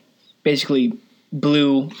 like, basically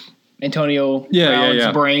blew Antonio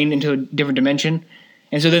Brown's brain into a different dimension.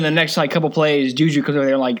 And so then the next, like, couple plays, Juju comes over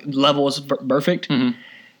there and, like, levels Burfict. Mm-hmm.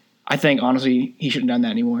 I think, honestly, he shouldn't have done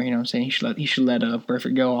that anymore. You know what I'm saying? He should let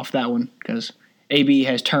Burfict go off that one because AB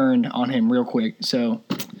has turned on him real quick. So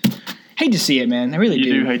hate to see it, man. I really do.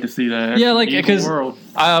 You do hate to see that. Yeah, like because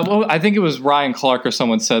I think it was Ryan Clark or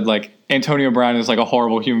someone said like Antonio Brown is like a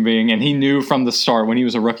horrible human being, and he knew from the start when he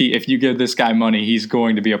was a rookie, if you give this guy money, he's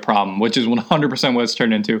going to be a problem, which is 100% what it's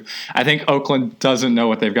turned into. I think Oakland doesn't know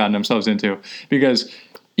what they've gotten themselves into because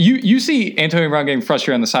you see Antonio Brown getting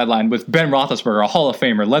frustrated on the sideline with Ben Roethlisberger, a Hall of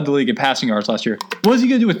Famer, led the league in passing yards last year. What is he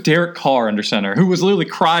going to do with Derek Carr under center, who was literally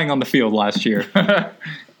crying on the field last year?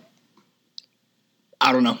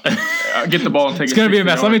 I don't know. Get the ball and take it. It's going to be a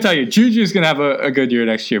mess. Let me tell you, Juju's going to have a good year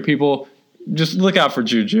next year. People, just look out for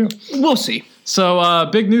Juju. We'll see. So,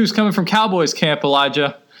 big news coming from Cowboys camp,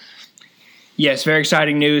 Elijah. Yes, very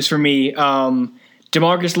exciting news for me.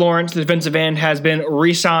 DeMarcus Lawrence, the defensive end, has been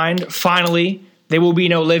re-signed. Finally, there will be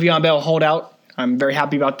no Le'Veon Bell holdout. I'm very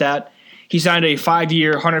happy about that. He signed a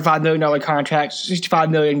 5-year, $105 million contract, $65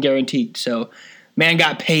 million guaranteed. So, man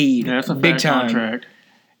got paid that's a big fat time. contract.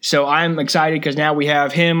 So I'm excited because now we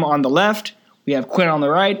have him on the left, we have Quinn on the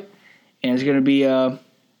right, and it's going to be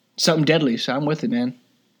something deadly. So I'm with it, man.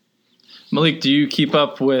 Malik, do you keep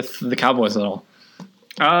up with the Cowboys at all?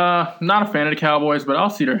 Not a fan of the Cowboys, but I'll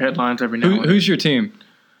see their headlines every now and then. Who's your team?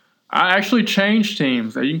 I actually changed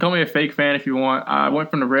teams. You can call me a fake fan if you want. I went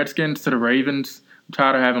from the Redskins to the Ravens. I'm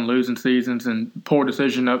tired of having losing seasons and poor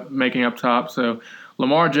decision making up top. So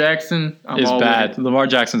Lamar Jackson is bad. Lamar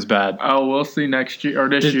Jackson's bad. Oh, we'll see next year or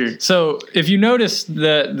this year. So if you notice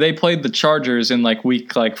that they played the Chargers in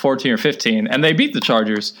week 14 or 15, and they beat the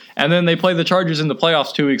Chargers, and then they played the Chargers in the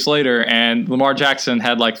playoffs 2 weeks later, and Lamar Jackson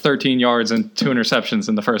had 13 yards and 2 interceptions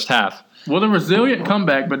in the first half. Well, the resilient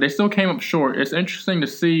comeback, but they still came up short. It's interesting to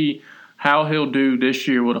see how he'll do this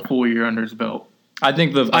year with a full year under his belt. I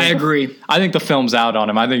agree. I think the film's out on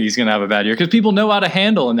him. I think he's going to have a bad year because people know how to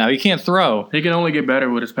handle him now. He can't throw. He can only get better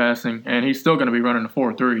with his passing, and he's still going to be running a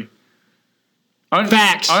 4.3.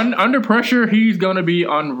 Facts. Under pressure, he's going to be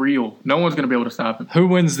unreal. No one's going to be able to stop him. Who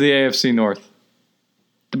wins the AFC North?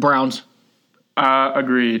 The Browns.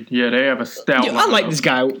 Agreed. Yeah, they have a stout. I like this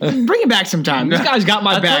guy. Bring him back sometime. This guy's got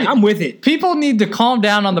my back. I'm with it. People need to calm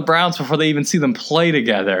down on the Browns before they even see them play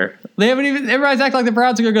together. They haven't even. Everybody's acting like the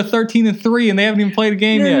Browns are going to go 13-3, and they haven't even played a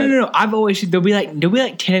game yet. No. I've always said they'll be like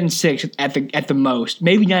 10-6 at the most,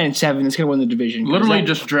 maybe 9-7. That's going to win the division. Literally,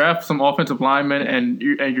 just draft some offensive linemen, and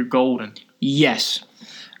you're golden. Yes.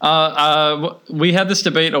 We had this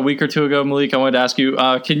debate a week or two ago, Malik. I wanted to ask you,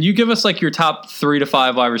 can you give us your top 3 to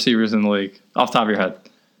 5 wide receivers in the league off the top of your head?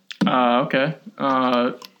 Okay.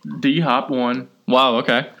 D-Hop 1. Wow,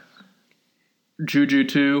 okay. Juju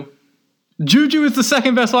 2. Juju is the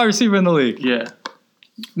second best wide receiver in the league. Yeah.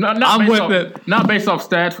 Not based off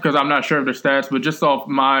stats because I'm not sure of their stats, but just off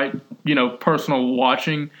my, personal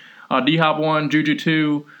watching. D-Hop 1, Juju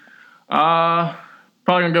 2. Probably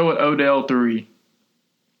going to go with Odell 3.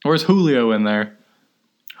 Where's Julio in there?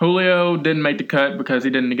 Julio didn't make the cut because he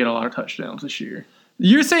didn't get a lot of touchdowns this year.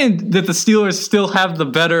 You're saying that the Steelers still have the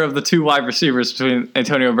better of the 2 wide receivers between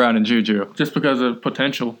Antonio Brown and Juju? Just because of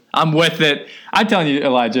potential. I'm with it. I'm telling you,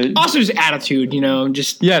 Elijah. Also just attitude,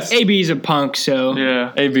 just yes. AB's a punk, so.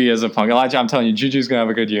 Yeah. AB is a punk. Elijah, I'm telling you, Juju's going to have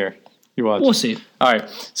a good year. You watch. We'll see. All right.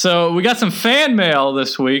 So we got some fan mail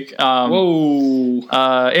this week. Whoa.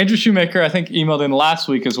 Andrew Shoemaker, I think, emailed in last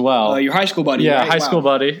week as well. Your high school buddy. Yeah, right? high school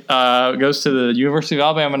buddy. Goes to the University of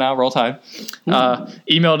Alabama now, Roll Tide.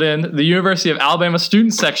 Emailed in the University of Alabama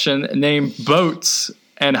student section named Boats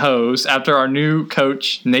and Hose after our new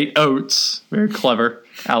coach, Nate Oates, very clever,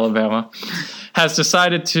 Alabama, has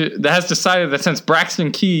decided that since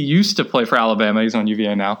Braxton Key used to play for Alabama, he's on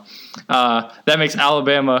UVA now, that makes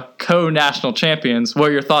Alabama co-national champions. What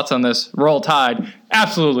are your thoughts on this? Roll Tide?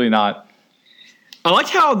 Absolutely not. I like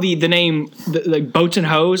how the name Boats and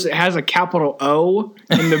Hose, it has a capital O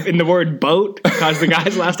in the word boat because the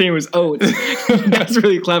guy's last name was Oates. That's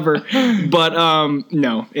really clever. But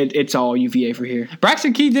no, it's all UVA for here.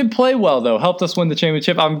 Braxton Key did play well though, helped us win the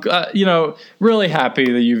championship. I'm really happy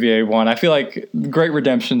the UVA won. I feel like great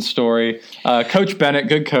redemption story. Coach Bennett,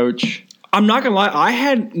 good coach. I'm not gonna lie, I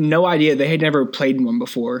had no idea they had never played in one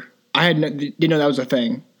before. I didn't know that was a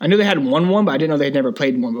thing. I knew they had won one, but I didn't know they had never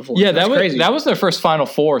played in one before. Yeah, crazy. That was their first Final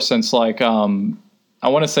Four since I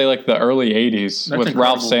want to say the early '80s with incredible.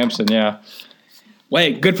 Ralph Sampson. Yeah.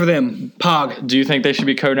 Wait, good for them. Pog. Do you think they should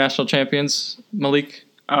be co-national champions, Malik?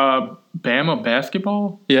 Bama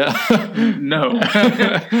basketball? Yeah. No.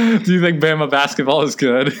 Do you think Bama basketball is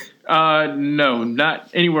good? No, not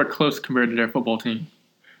anywhere close compared to their football team.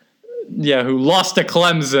 Yeah, who lost to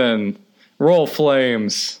Clemson? Roll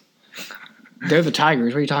Flames. They're the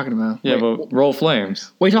Tigers. What are you talking about? Yeah, but Roll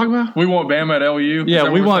Flames. What are you talking about? We want Bama at LU. Yeah,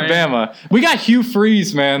 we want Bama. We got Hugh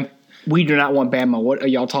Freeze, man. We do not want Bama. What are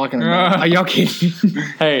y'all talking about? Are y'all kidding?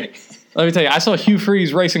 Hey, Let me tell you, I saw Hugh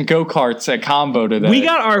Freeze racing go-karts at Combo today. We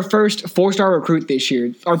got our first 4-star recruit this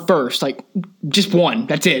year. Our first, like, just one.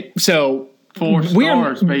 That's it. So 4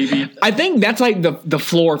 stars, baby. I think that's like the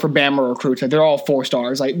floor for Bama recruits. Like, they're all 4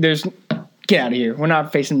 stars. Like, get out of here. We're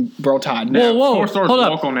not facing Burl Tide. Whoa, 4 stars hold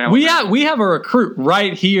local up. now. We have a recruit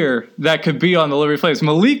right here that could be on the Liberty Flames.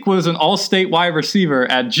 Malik was an all-state wide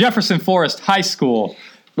receiver at Jefferson Forest High School.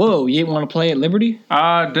 Whoa, you didn't want to play at Liberty?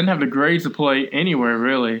 Didn't have the grades to play anywhere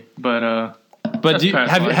really, but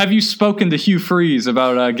have you spoken to Hugh Freeze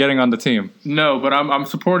about getting on the team? no, but I'm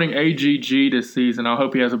supporting AGG this season. I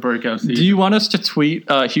hope he has a breakout season. Do you want us to tweet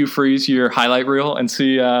Hugh Freeze your highlight reel and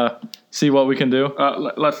see what we can do?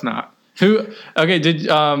 Let's not.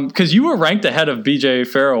 Because you were ranked ahead of BJ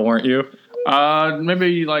Farrell, weren't you?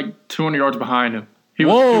 Maybe like 200 yards behind him.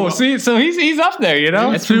 Whoa, see, so he's up there, you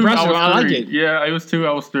know? That's impressive. I like 3. it. Yeah, it was 2.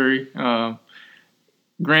 I was 3.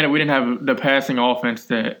 Granted, we didn't have the passing offense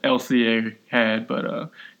that LCA had, but I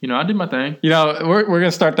did my thing. You know, we're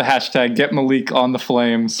gonna start the hashtag Get Malik on the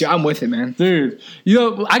Flames. Dude, I'm with it, man. Dude,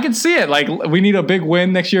 I can see it. Like, we need a big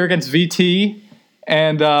win next year against VT.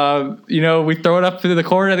 And, we throw it up to the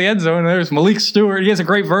corner of the end zone. And there's Malik Stewart. He has a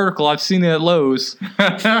great vertical. I've seen it at Lowe's.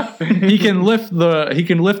 He can lift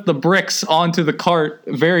the bricks onto the cart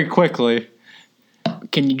very quickly.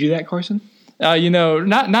 Can you do that, Carson?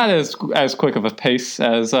 Not as quick of a pace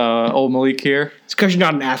as old Malik here. It's because you're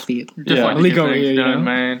not an athlete. Just like Malik to get over things here, done,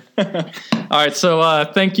 man. All right,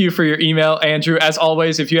 so thank you for your email, Andrew. As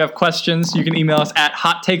always, if you have questions, you can email us at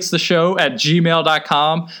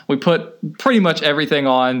hottakestheshow@gmail.com. We put pretty much everything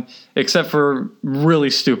on except for really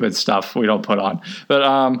stupid stuff we don't put on.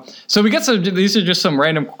 But so we get these are just some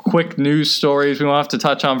random quick news stories we won't have to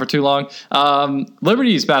touch on for too long.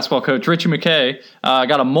 Liberty's basketball coach, Richie McKay,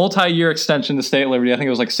 got a multi-year extension to stay at Liberty. I think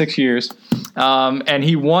it was like 6 years. And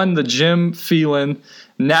he won the Jim Phelan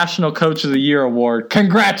National Coach of the Year award.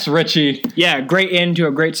 Congrats, Richie. Yeah, great end to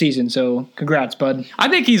a great season. So congrats, bud. I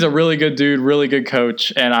think he's a really good dude, really good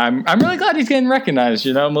coach, and I'm really glad he's getting recognized.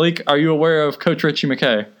 Malik, are you aware of Coach Richie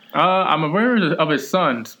McKay? I'm aware of his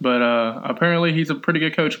sons, but apparently he's a pretty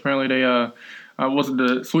good coach. Apparently they was it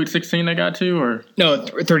the Sweet 16 they got to, or no,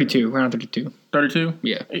 32, round 32. 32?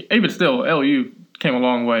 Yeah. Even still, LU came a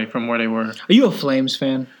long way from where they were. Are you a Flames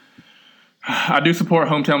fan? I do support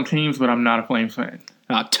hometown teams, but I'm not a Flames fan.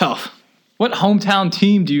 Tough. What hometown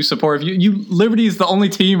team do you support? Liberty is the only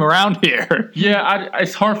team around here. Yeah,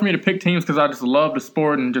 it's hard for me to pick teams because I just love the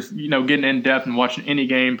sport and just getting in depth and watching any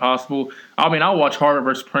game possible. I mean, I'll watch Harvard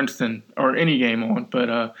versus Princeton or any game on,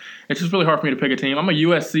 but it's just really hard for me to pick a team. I'm a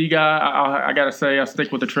USC guy. I gotta say, I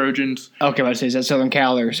stick with the Trojans. Okay, let's say is that Southern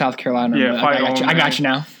Cal or South Carolina? Yeah, I got you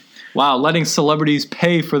now. Wow, letting celebrities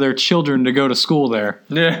pay for their children to go to school there.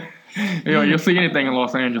 Yeah. You'll see anything in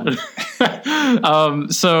Los Angeles.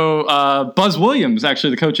 So Buzz Williams,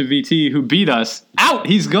 actually the coach of VT, who beat us, out.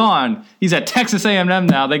 He's gone. He's at Texas A&M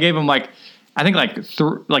now. They gave him maybe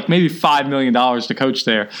 $5 million to coach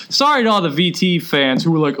there. Sorry to all the VT fans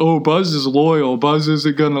who were like, "Oh, Buzz is loyal. Buzz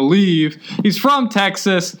isn't gonna leave. He's from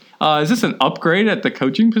Texas." Is this an upgrade at the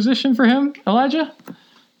coaching position for him, Elijah?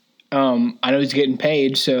 I know he's getting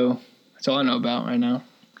paid, so that's all I know about right now.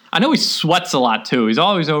 I know he sweats a lot, too. He's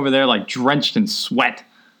always over there, like, drenched in sweat.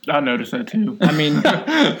 I noticed that, too. I mean,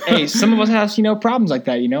 hey, some of us have, problems like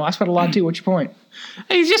that, I sweat a lot, too. What's your point?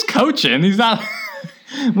 Hey, he's just coaching. He's not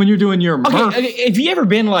 – when you're doing your Murph. Okay, have you ever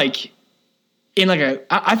been, in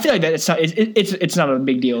I feel like that it's not a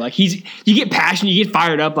big deal. Like you get passionate, you get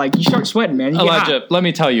fired up, like you start sweating, man. Elijah, let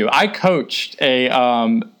me tell you, I coached a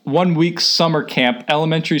 1 week summer camp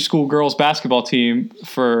elementary school girls basketball team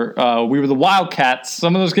for we were the Wildcats.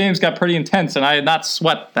 Some of those games got pretty intense, and I had not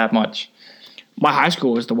sweat that much. My high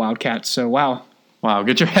school was the Wildcats, so wow. Wow,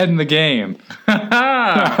 get your head in the game. You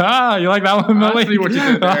like that one, Millie? I see what you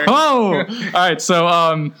did there. Oh, all right.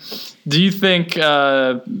 So, do you think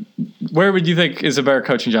where would you think is a better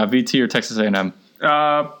coaching job, VT or Texas A&M?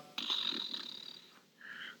 As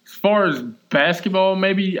far as basketball,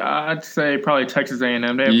 maybe I'd say probably Texas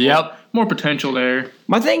A&M. They have more potential there.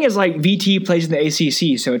 My thing is VT plays in the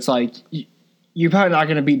ACC, so it's you're probably not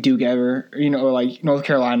going to beat Duke ever, or North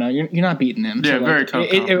Carolina. You're not beating them. Yeah, so very tough.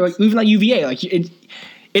 Even UVA,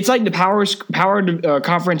 it's like the power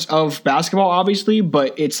conference of basketball, obviously,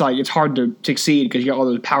 but it's it's hard to succeed because you got all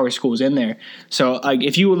those power schools in there. So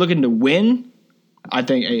if you were looking to win, I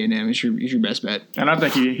think A&M is your best bet. And I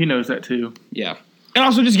think he knows that too. Yeah, and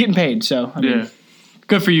also just getting paid. So I mean,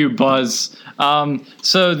 good for you, Buzz.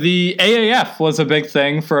 So the AAF was a big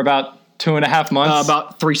thing for about 2.5 months?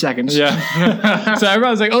 About 3 seconds. Yeah. So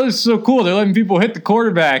everyone was like, oh, this is so cool. They're letting people hit the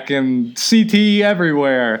quarterback and CT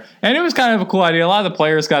everywhere. And it was kind of a cool idea. A lot of the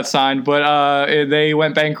players got signed, but they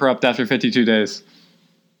went bankrupt after 52 days.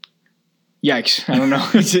 Yikes. I don't know.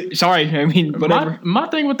 Sorry. I mean, whatever. My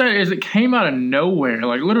thing with that is it came out of nowhere.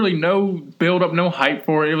 Like, literally no build up, no hype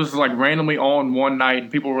for it. It was like randomly on one night,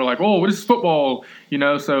 and people were like, oh, this is football,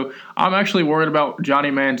 So I'm actually worried about Johnny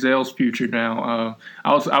Manziel's future now.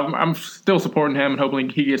 I'm still supporting him and hoping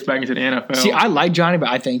he gets back into the NFL. See, I like Johnny, but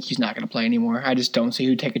I think he's not going to play anymore. I just don't see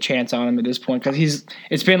who'd take a chance on him at this point because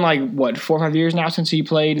it's been like, 4 or 5 years now since he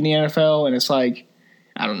played in the NFL, and it's like,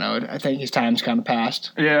 I don't know. I think his time's kind of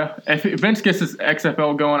passed. Yeah. If Vince gets his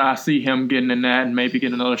XFL going, I see him getting in that and maybe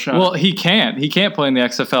getting another shot. Well, he can't. He can't play in the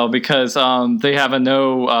XFL because they have a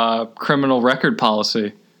no criminal record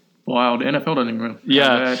policy. Wow, the NFL doesn't even.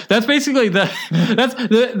 Yeah, that's basically the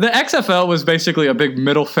XFL was basically a big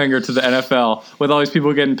middle finger to the NFL with all these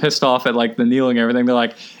people getting pissed off at like the kneeling and everything. They're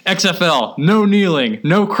like, XFL, no kneeling,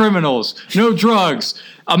 no criminals, no drugs,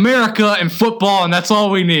 America and football, and that's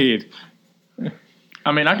all we need.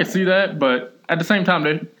 I mean, I can see that, but at the same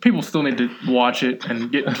time, people still need to watch it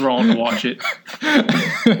and get drawn to watch it.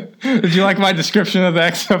 Did you like my description of the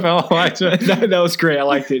XFL, Elijah? That was great. I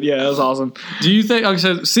liked it. Yeah, that was awesome. Do you think,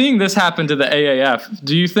 so seeing this happen to the AAF,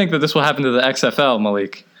 do you think that this will happen to the XFL,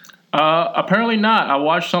 Malik? Apparently not. I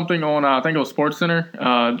watched something on, I think it was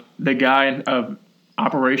SportsCenter. The guy of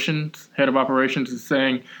operations, head of operations, is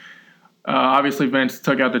saying, obviously, Vince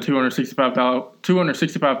took out the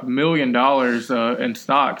 $265 million in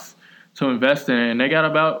stocks to invest in it, and they got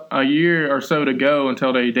about a year or so to go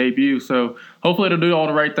until they debut. So hopefully they'll do all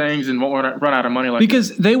the right things and won't run out of money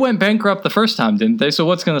because they went bankrupt the first time, didn't they? So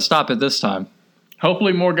what's going to stop it this time?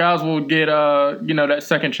 Hopefully more guys will get that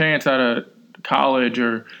second chance out of college,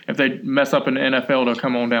 or if they mess up in the NFL, they'll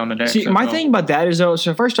come on down to that. See, my thing about that is though.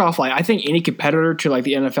 So first off, like I think any competitor to like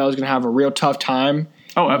the NFL is going to have a real tough time.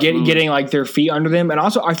 Getting like their feet under them. And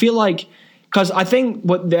also I feel like because I think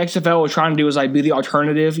what the XFL was trying to do is like be the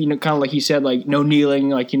alternative, kind of like he said, like no kneeling,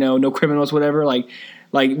 like, no criminals, whatever. Like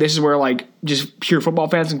this is where like just pure football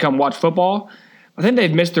fans can come watch football. I think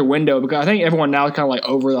they've missed their window because I think everyone now is kind of like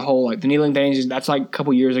over the whole like the kneeling things. That's like a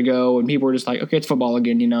couple years ago and people were just like, okay, it's football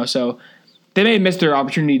again, So they may have missed their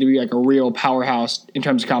opportunity to be like a real powerhouse in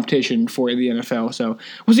terms of competition for the NFL. So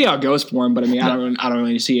we'll see how it goes for them. But I mean, I don't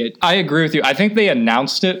really see it. I agree with you. I think they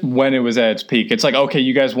announced it when it was at its peak. It's like, okay,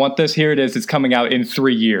 you guys want this? Here it is. It's coming out in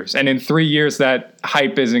 3 years. And in 3 years, that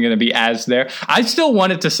hype isn't going to be as there. I still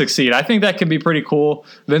want it to succeed. I think that could be pretty cool.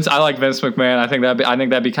 I like Vince McMahon. I think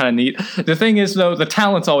that'd be kind of neat. The thing is, though, the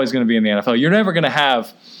talent's always going to be in the NFL. You're never going to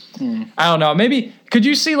have, I don't know, maybe, could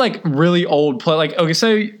you see like really old play? Like, okay,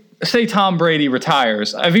 say Tom Brady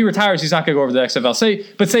retires. If he retires, he's not going to go over to the XFL. Say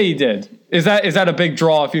he did. Is that a big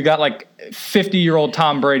draw if you got like 50-year-old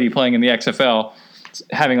Tom Brady playing in the XFL,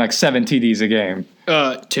 having like 7 TDs a game?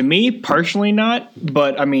 To me personally, not.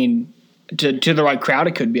 But I mean, to the right crowd,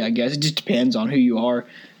 it could be. I guess it just depends on who you are.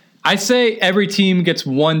 I say every team gets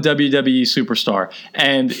one WWE superstar,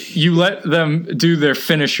 and you let them do their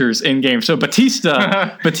finishers in game. So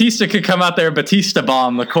Batista could come out there, Batista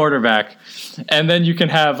bomb the quarterback, and then you can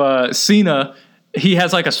have Cena. He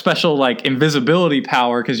has like a special like invisibility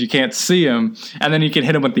power because you can't see him, and then you can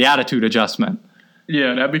hit him with the attitude adjustment.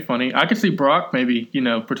 Yeah, that'd be funny. I could see Brock maybe,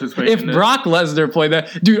 participate in this. If Brock Lesnar played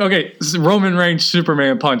that, dude. Okay, Roman Reigns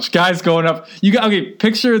Superman punch, guys going up.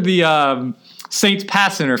 Picture the Saints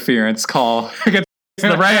pass interference call against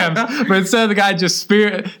the Rams, but instead of the guy just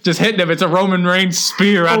hitting him, it's a Roman Reigns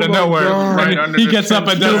spear out of nowhere. Right, he gets up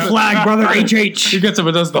and does the flag, brother. HH. He gets up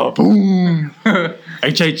and does the boom.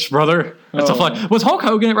 HH, brother. That's a flag. Was Hulk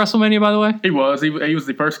Hogan at WrestleMania, by the way? He was. He was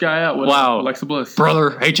the first guy out with Alexa Bliss.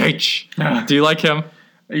 Brother, HH. Do you like him?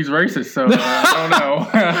 He's racist, so I don't know.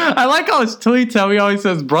 I like all his tweets, how he always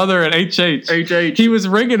says brother and HH. HH. He was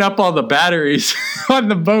ringing up all the batteries on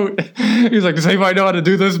the boat. He's like, does anybody know how to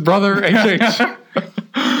do this, brother? HH.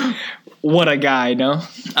 What a guy, no?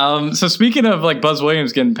 So speaking of like Buzz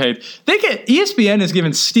Williams getting paid, ESPN has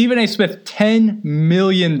given Stephen A. Smith $10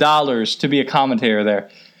 million to be a commentator there.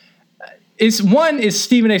 Is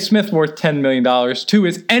Stephen A. Smith worth $10 million? 2,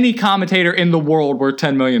 is any commentator in the world worth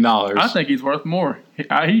 $10 million? I think he's worth more.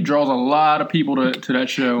 He draws a lot of people to that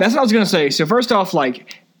show. That's what I was going to say. So first off,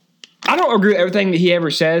 like, I don't agree with everything that he ever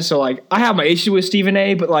says. So, like, I have my issue with Stephen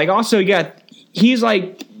A., but, like, also, he's,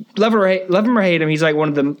 like, love him or hate him, he's, like, one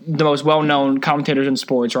of the most well-known commentators in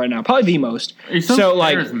sports right now. Probably the most. He's so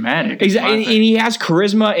charismatic. Exactly. And he has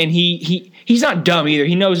charisma, and he's not dumb either.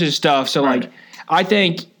 He knows his stuff. So, right. Like, I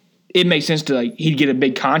think it makes sense to like he'd get a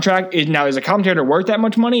big contract. Now, is a commentator worth that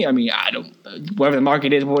much money? I mean, I don't. Whatever the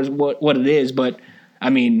market is, what it is, but I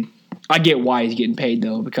mean, I get why he's getting paid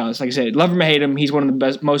though, because like I said, love him or hate him, he's one of the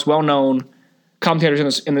best, most well known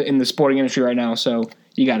commentators in the sporting industry right now. So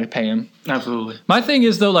you got to pay him. Absolutely. My thing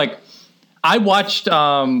is though, like, I watched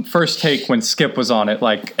First Take when Skip was on it,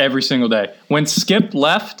 like every single day. When Skip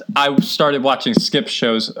left, I started watching Skip's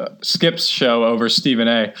show over Stephen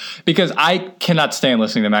A. because I cannot stand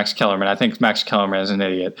listening to Max Kellerman. I think Max Kellerman is an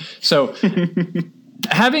idiot. So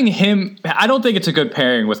having him, I don't think it's a good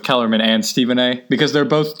pairing with Kellerman and Stephen A. because they're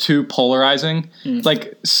both too polarizing.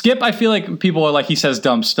 Like Skip, I feel like people are like, he says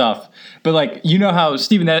dumb stuff, but like, you know how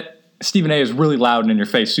Stephen A is really loud and in your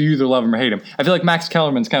face, so you either love him or hate him. I feel like Max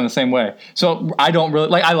Kellerman's kind of the same way. So I don't really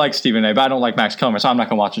like. I like Stephen A, but I don't like Max Kellerman, so I'm not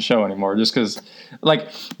gonna watch the show anymore. Just because, like,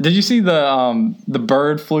 did you see the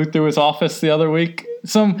bird flew through his office the other week?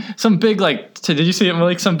 Some big did you see it?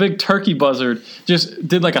 Like some big turkey buzzard just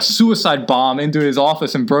did like a suicide bomb into his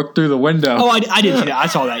office and broke through the window. Oh, I didn't see that. I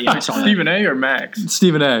saw that. Yeah, I saw that. Stephen A. or Max?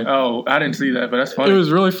 Stephen A. Oh, I didn't see that, but that's funny. It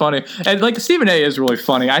was really funny, and like Stephen A. is really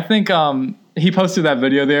funny. I think he posted that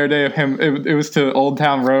video the other day of him. It was to Old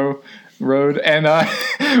Town Road, and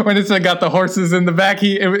when it got the horses in the back,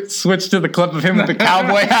 it switched to the clip of him with the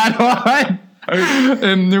cowboy hat on.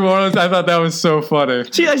 In New Orleans, I thought that was so funny.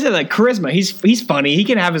 See, like I said, like charisma. He's funny. He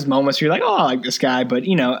can have his moments where you're like, oh, I like this guy. But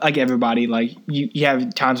you know, like everybody, like you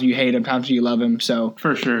have times where you hate him, times where you love him. So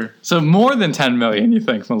for sure. So more than 10 million, you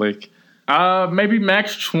think, Malik? Maybe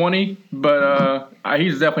max 20, but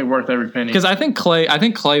he's definitely worth every penny. Because I think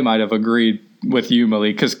Clay might have agreed with you,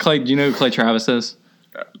 Malik. Because Clay, do you know who Clay Travis is?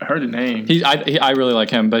 I heard the name. I really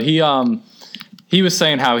like him, but he was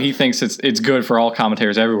saying how he thinks it's good for all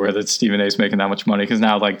commentators everywhere that Stephen A's making that much money because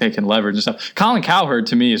now like they can leverage and stuff. Colin Cowherd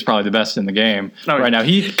to me is probably the best in the game right now.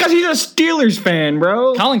 Because he's a Steelers fan,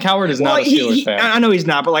 bro. Colin Cowherd is not a Steelers fan. I know he's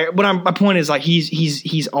not, but like, my point is like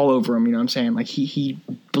he's all over him. You know what I'm saying? Like he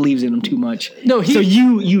believes in him too much. No, so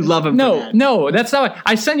you love him. No, that's not.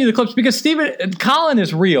 I sent you the clips because Colin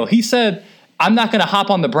is real. He said, I'm not going to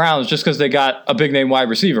hop on the Browns just because they got a big name wide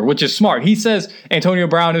receiver, which is smart. He says Antonio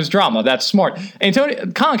Brown is drama. That's smart.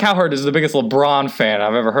 Colin Cowherd is the biggest LeBron fan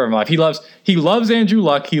I've ever heard in my life. He loves Andrew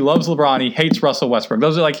Luck. He loves LeBron. He hates Russell Westbrook.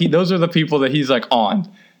 Those are the people that he's like on.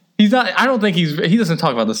 He's not. I don't think he doesn't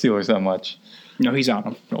talk about the Steelers that much. No, he's on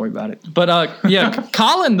them. Don't worry about it. But yeah,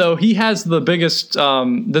 Colin though he has the biggest,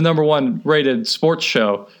 the number one rated sports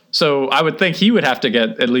show. So I would think he would have to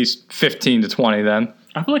get at least 15 to 20 then.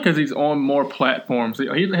 I feel like because he's on more platforms.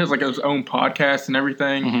 He has like his own podcast and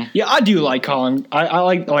everything. Mm-hmm. Yeah, I do like Colin. I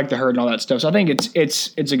like the Herd and all that stuff. So I think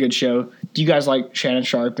it's a good show. Do you guys like Shannon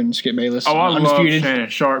Sharp and Skip Bayless? Oh, I love Shannon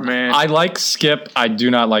Sharp, man. I like Skip. I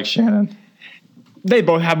do not like Shannon. They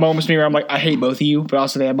both have moments to me where I'm like, I hate both of you, but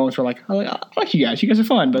also they have moments where I like you guys. You guys are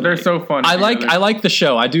fun. But they're so fun. I like the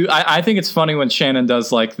show. I do. I think it's funny when Shannon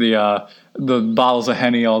does like the bottles of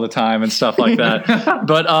Henny all the time and stuff like that.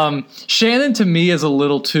 But Shannon to me is a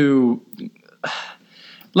little too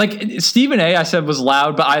like Stephen A. I said was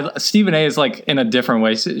loud, but Stephen A. is like in a different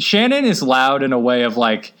way. Shannon is loud in a way of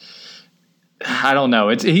like I don't know.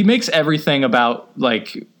 He makes everything about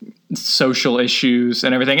like social issues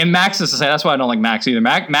and everything. And Max is the same. That's why I don't like Max either.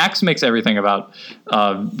 Max makes everything about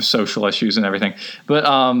social issues and everything. But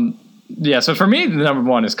yeah, so for me, the number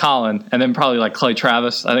one is Colin, and then probably like Clay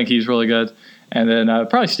Travis. I think he's really good. And then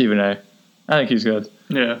probably Stephen A. I think he's good.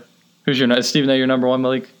 Yeah. Is Stephen A. your number one,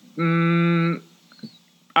 Malik?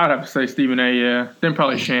 I'd have to say Stephen A., yeah. Then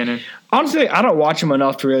probably Shannon. Honestly, I don't watch him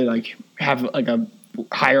enough to really like have like a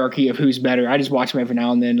hierarchy of who's better. I just watch them every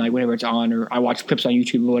now and then, like whenever it's on, or I watch clips on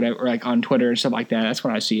YouTube or whatever, or like on Twitter and stuff like that. That's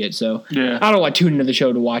when I see it. So yeah, I don't like tune into the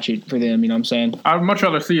show to watch it for them. You know what I'm saying? I'd much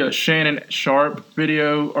rather see a Shannon Sharp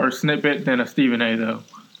video or snippet than a Stephen A. though.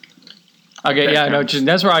 Okay, yeah, I know.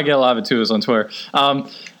 That's where I get a lot of it too, is on Twitter.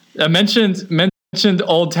 I mentioned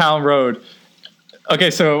Old Town Road.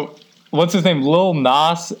 Okay, so what's his name? Lil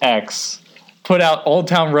Nas X put out Old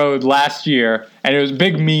Town Road last year, and it was a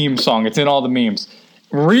big meme song. It's in all the memes.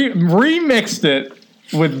 Remixed it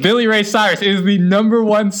with Billy Ray Cyrus. It is the number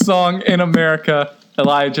one song in America.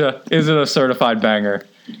 Elijah, is it a certified banger?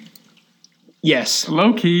 Yes.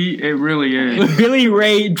 Low key, it really is. Billy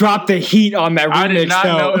Ray dropped the heat on that remix. I did not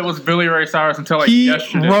know it was Billy Ray Cyrus until like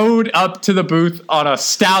yesterday. He rode up to the booth on a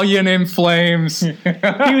stallion in flames.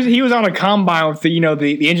 he was on a combine with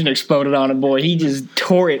the engine exploded on it, boy. He just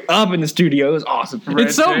tore it up in the studio. It was awesome.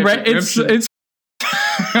 It's so red. It's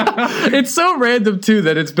It's so random too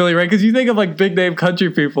that it's Billy Ray because you think of like big name country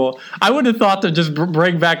people. I would have thought to just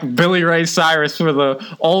bring back Billy Ray Cyrus for the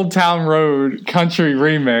Old Town Road country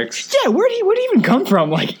remix. Yeah, where'd he even come from?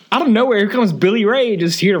 Like, out of nowhere, here comes Billy Ray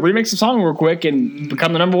just here to remix the song real quick and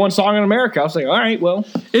become the number one song in America. I was like, all right, well.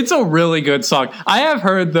 It's a really good song. I have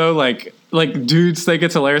heard though, like dudes think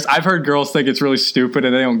it's hilarious. I've heard girls think it's really stupid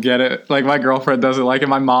and they don't get it. Like my girlfriend doesn't like it.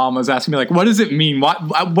 My mom was asking me like, what does it mean?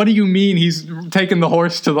 What do you mean he's taking the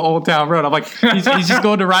horse to the Old Town Road? I'm like, he's just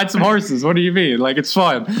going to ride some horses. What do you mean? Like, it's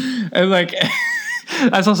fun. And like,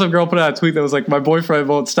 I saw some girl put out a tweet that was like, my boyfriend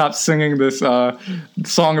won't stop singing this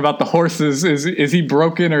song about the horses. Is he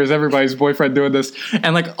broken or is everybody's boyfriend doing this?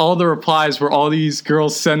 And like all the replies were all these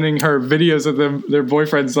girls sending her videos of their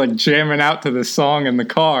boyfriends like jamming out to this song in the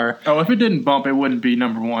car. Oh, if it didn't bump, it wouldn't be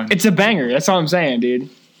number one. It's a banger. That's all I'm saying, dude.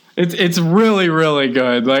 It's really, really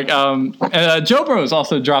good. Like Joe Bros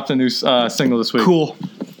also dropped a new single this week.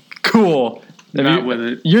 Cool. Not with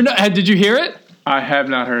it. Did you hear it? I have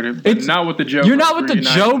not heard it. But not with the Joe. You're Bros not with the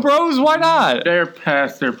reuniting. Joe Bros? Why not? They're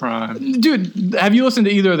past their prime. Dude, have you listened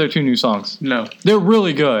to either of their two new songs? No. They're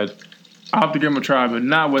really good. I'll have to give them a try, but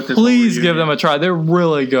not with this. Please give them a try. They're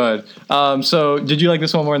really good. So, did you like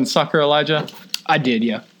this one more than Sucker, Elijah? I did,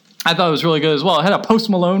 yeah. I thought it was really good as well. It had a Post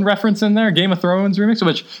Malone reference in there, Game of Thrones remix,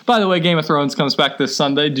 which, by the way, Game of Thrones comes back this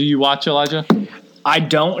Sunday. Do you watch, Elijah? I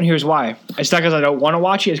don't, and here's why. It's not because I don't want to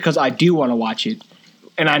watch it. It's because I do want to watch it.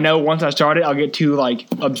 And I know once I start it, I'll get too like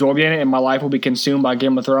absorbed in it, and my life will be consumed by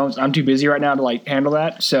Game of Thrones. I'm too busy right now to like handle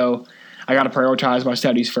that, so I got to prioritize my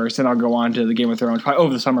studies first. Then I'll go on to the Game of Thrones probably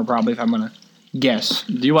over the summer, probably if I'm gonna guess.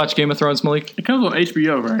 Do you watch Game of Thrones, Malik? It comes on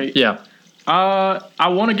HBO, right? Yeah. I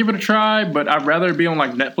want to give it a try, but I'd rather be on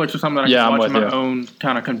like Netflix or something that I can watch at my own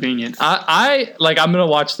kind of convenience. I'm gonna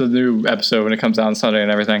watch the new episode when it comes out on Sunday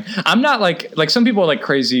and everything. I'm not like some people are like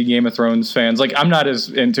crazy Game of Thrones fans. Like I'm not as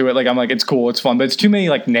into it. Like I'm like it's cool, it's fun, but it's too many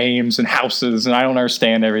like names and houses, and I don't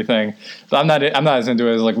understand everything. But I'm not as into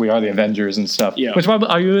it as like we are the Avengers and stuff. Yeah. Which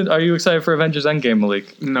are you excited for Avengers Endgame,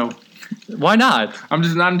 Malik? No. Why not? I'm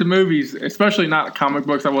just not into movies, especially not comic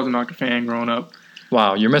books. I wasn't like a fan growing up.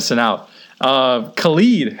 Wow, you're missing out.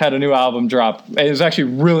 Khalid had a new album drop. It was actually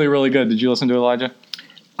really, really good. Did you listen to it, Elijah?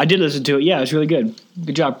 I did listen to it. Yeah, it's really good.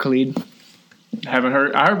 Good job, Khalid. Haven't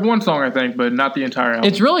heard. I heard one song, I think, but not the entire album.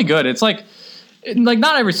 It's really good. It's like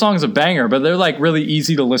not every song is a banger, but they're like really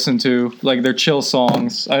easy to listen to. Like they're chill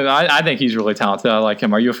songs. I think he's really talented. I like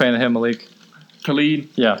him. Are you a fan of him, Malik? Khalid.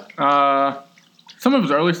 Yeah. Some of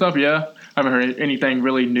his early stuff, yeah. I haven't heard anything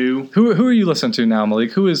really new. Who are you listening to now,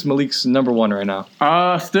 Malik? Who is Malik's number one right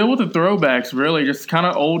now? Still with the throwbacks, really. Just kind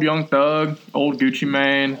of old Young Thug, old Gucci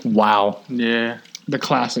Mane. Wow. Yeah. The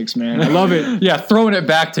classics, man. I love it. Yeah, throwing it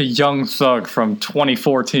back to Young Thug from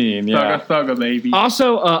 2014. Yeah. Thugger, baby.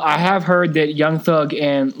 Also, I have heard that Young Thug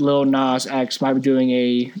and Lil Nas X might be doing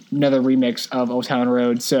another remix of Old Town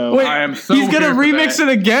Road. So Wait, I am so he's gonna here for remix that.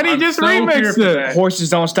 it again? He I'm just so here remixed for it. that. horses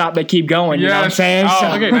don't stop; they keep going. You know what I'm Yes. saying? Oh,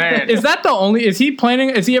 So- okay, man. Is that the only? Is he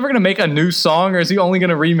ever gonna make a new song, or is he only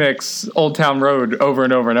gonna remix Old Town Road over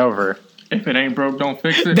and over and over? If it ain't broke, don't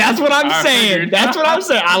fix it. That's what I'm I saying. figured. That's what I'm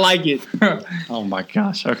saying. I like it. Oh my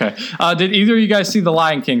gosh. Okay. Did either of you guys see the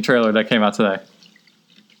Lion King trailer that came out today?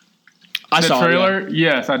 I The saw trailer? It,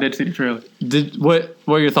 Yes, I did see the trailer. What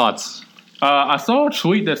were your thoughts? I saw a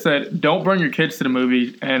tweet that said, "Don't bring your kids to the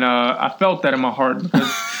movie," and I felt that in my heart because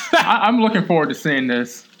I'm looking forward to seeing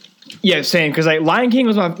this. Yeah, same. Because like Lion King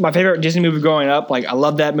was my favorite Disney movie growing up. Like I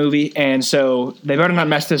love that movie, and so they better not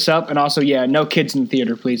mess this up. And also, yeah, no kids in the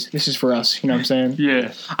theater, please. This is for us. You know what I'm saying?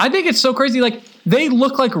 Yeah, I think it's so crazy. Like they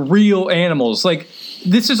look like real animals. Like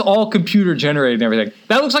this is all computer generated and everything.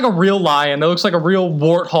 That looks like a real lion. That looks like a real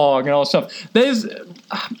warthog and all this stuff.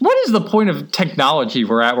 What is the point of technology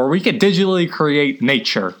we're at where we can digitally create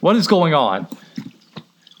nature? What is going on?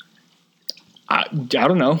 I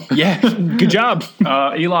don't know. Yeah, good job.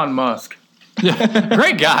 Elon Musk.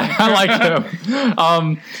 Great guy. I like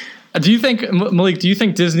him. Do you think, Malik,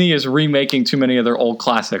 Disney is remaking too many of their old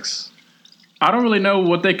classics? I don't really know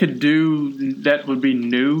what they could do that would be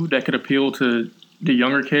new that could appeal to the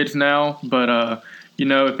younger kids now, but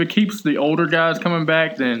if it keeps the older guys coming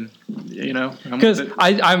back, then because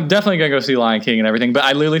I'm definitely gonna go see Lion King and everything, but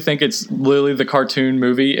I literally think it's literally the cartoon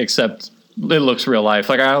movie except it looks real life.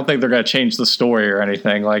 Like I don't think they're gonna change the story or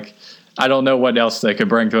anything. Like I don't know what else they could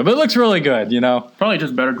bring to it, but it looks really good. Probably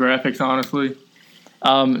just better graphics, honestly.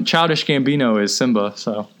 Childish Gambino is Simba,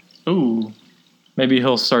 so Ooh, Maybe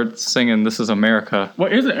he'll start singing "This Is America."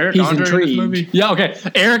 What is it? Eric He's Andre in intrigued. this movie? Yeah, okay.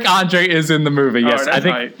 Eric Andre is in the movie. Yes, All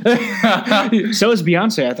right, I think So is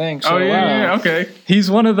Beyonce, I think. So, Oh yeah, okay.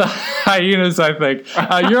 he's one of the hyenas. I think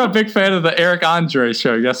you're a big fan of the Eric Andre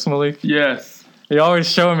show. Yes, Malik. Yes. You're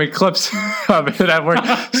always showing me clips of it at work.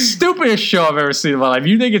 Stupidest show I've ever seen in my life.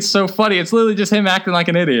 You think it's so funny? It's literally just him acting like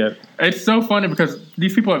an idiot. It's so funny because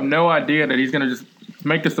these people have no idea that he's gonna just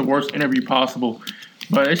make this the worst interview possible.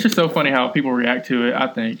 But it's just so funny how people react to it, I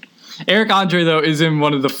think. Eric Andre, though, is in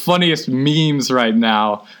one of the funniest memes right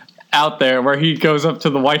now out there where he goes up to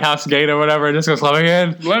the White House gate or whatever and just goes, "Let me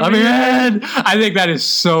in. Let me in." I think that is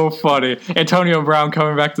so funny. Antonio Brown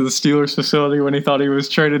coming back to the Steelers facility when he thought he was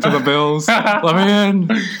traded to the Bills. Let me in.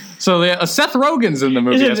 So Seth Rogen's in the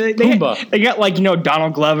movie as Pumbaa. They got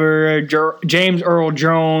Donald Glover, James Earl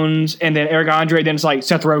Jones, and then Eric Andre. Then it's like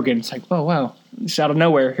Seth Rogen. It's like, whoa, wow. Just out of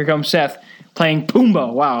nowhere. Here comes Seth playing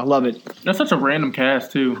Pumbaa. Wow, I love it. That's such a random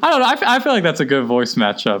cast too. I don't know. I feel like that's a good voice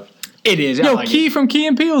matchup. It is. Yo, like Key from Key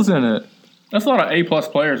and Peele's in it. That's a lot of A+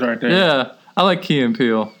 players right there. Yeah, I like Key and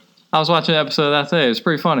Peele. I was watching an episode of that today. It's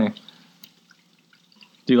pretty funny.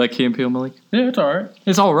 Do you like Key and Peele, Malik? Yeah, it's all right.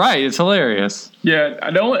 It's all right. It's hilarious. Yeah,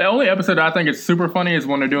 the only episode I think is super funny is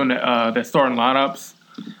when they're doing the starting lineups.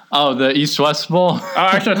 Oh, the East-West Bowl?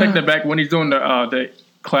 Actually, I take that back. When he's doing the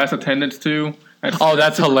class attendance too. That's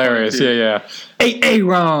super hilarious. funny, too. Yeah.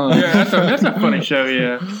 Aaron. Yeah, that's a funny show.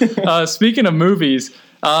 Yeah. Speaking of movies,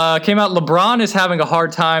 came out LeBron is having a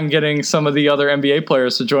hard time getting some of the other NBA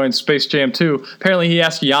players to join Space Jam 2. Apparently he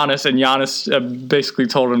asked Giannis, and Giannis basically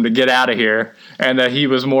told him to get out of here, and that he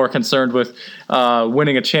was more concerned with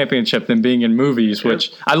winning a championship than being in movies,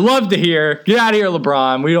 which I love to hear. Get out of here,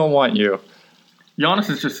 LeBron. We don't want you. Giannis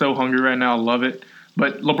is just so hungry right now. I love it.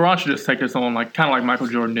 But LeBron should just take this on, kind of like Michael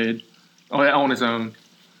Jordan did, on his own.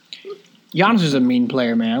 Giannis is a mean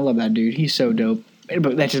player, man. I love that dude. He's so dope.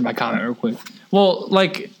 But that's just my comment real quick. Well,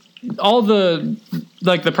 all the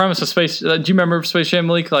premise of Space. Do you remember Space Jam,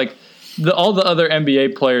 Malik? All the other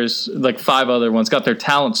NBA players, 5 other ones, got their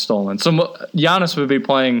talent stolen. So Giannis would be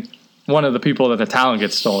playing one of the people that the talent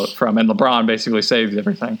gets stolen from, and LeBron basically saved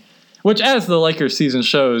everything. Which, as the Lakers season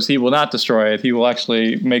shows, he will not destroy it. He will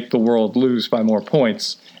actually make the world lose by more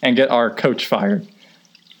points and get our coach fired.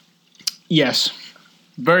 Yes.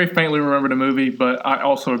 Very faintly remember the movie, but I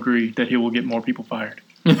also agree that he will get more people fired.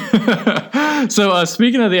 So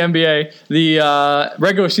speaking of the NBA, the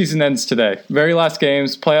regular season ends today. Very last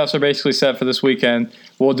games. Playoffs are basically set for this weekend.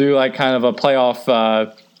 We'll do kind of a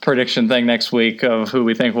playoff prediction thing next week of who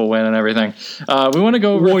we think will win and everything. We want to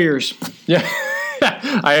go over Warriors. Yeah.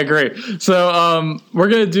 I agree. So we're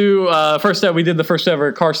going to do we did the first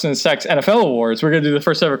ever Carson and Stacks NFL Awards. We're going to do the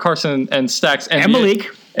first ever Carson and Stacks NBA,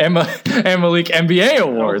 and Malik NBA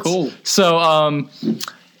Awards. Oh, cool. So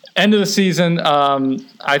end of the season,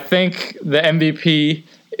 I think the MVP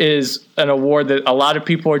is an award that a lot of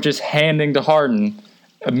people are just handing to Harden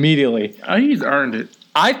immediately. He's earned it.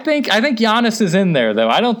 I think Giannis is in there, though.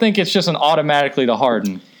 I don't think it's just an automatically to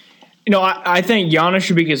Harden. I think Giannis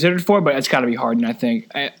should be considered for it, but it's got to be Harden, I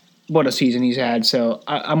think. What a season he's had. So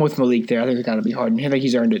I'm with Malik there. I think it's got to be Harden. I think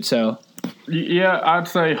he's earned it. So Yeah, I'd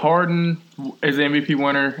say Harden is the MVP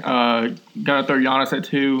winner. Gonna throw Giannis at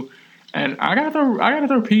 2. And I gotta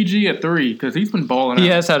throw PG at 3 because he's been balling out. He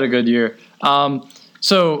has had a good year.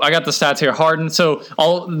 So I got the stats here. Harden. So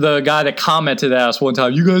the guy that commented at us one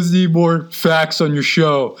time, you guys need more facts on your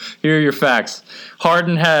show. Here are your facts.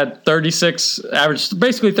 Harden had 36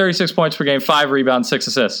 points per game, 5 rebounds, 6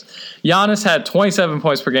 assists. Giannis had 27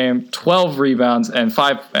 points per game, 12 rebounds, and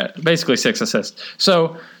 6 assists.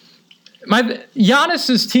 So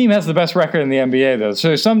Giannis's team has the best record in the NBA, though. So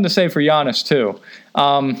there's something to say for Giannis too.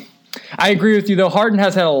 I agree with you, though. Harden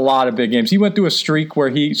has had a lot of big games. He went through a streak where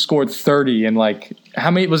he scored 30 in how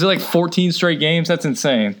many? Was it 14 straight games? That's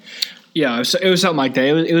insane. yeah, it was something like that.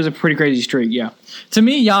 It was a pretty crazy streak. Yeah. To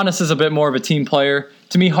me, Giannis is a bit more of a team player.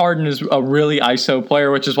 To me, Harden is a really ISO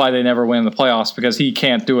player, which is why they never win the playoffs because he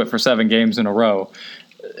can't do it for 7 games in a row.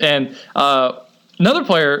 And another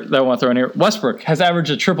player that I want to throw in here, Westbrook, has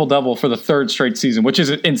averaged a triple-double for the 3rd straight season, which is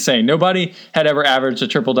insane. Nobody had ever averaged a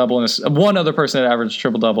triple-double. One other person had averaged a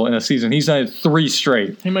triple-double in a season. He's done it 3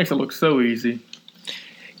 straight. He makes it look so easy.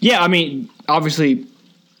 Yeah, I mean, obviously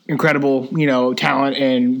incredible, talent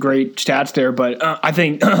and great stats there. But I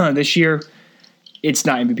think this year it's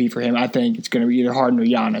not MVP for him. I think it's going to be either Harden or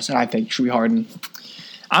Giannis, and I think it should be Harden.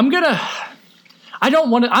 I'm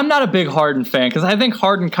not a big Harden fan because I think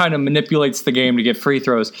Harden kind of manipulates the game to get free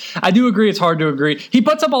throws. I do agree it's hard to agree. He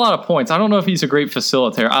puts up a lot of points. I don't know if he's a great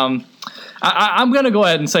facilitator. I'm going to go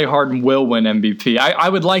ahead and say Harden will win MVP. I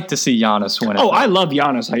would like to see Giannis win it. Oh, I love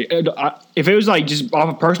Giannis. If it was like just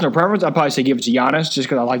off of personal preference, I'd probably say give it to Giannis just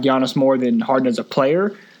because I like Giannis more than Harden as a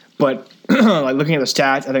player. But like looking at the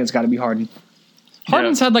stats, I think it's got to be Harden.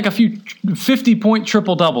 Harden's had like a few 50-point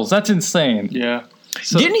triple doubles. That's insane. Yeah.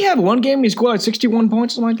 So, Didn't he have one game he scored like 61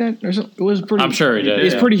 points, something like that? It was pretty. I'm sure he did.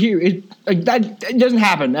 It's pretty huge. It doesn't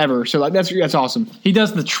happen ever. So like that's awesome. He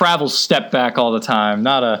does the travel step back all the time.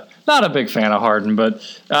 Not a big fan of Harden, but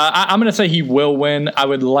I'm going to say he will win. I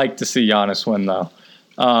would like to see Giannis win though.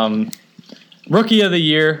 Rookie of the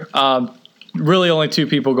year. Really, only two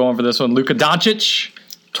people going for this one. Luka Doncic.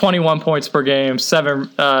 21 points per game,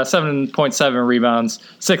 7.7 rebounds,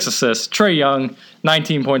 6 assists. Trae Young,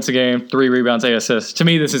 19 points a game, 3 rebounds, 8 assists. To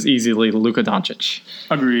me, this is easily Luka Doncic.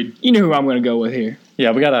 Agreed. You know who I'm going to go with here.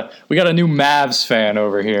 Yeah, we got a new Mavs fan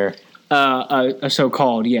over here. A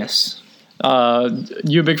so-called, yes.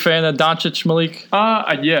 You a big fan of Doncic, Malik?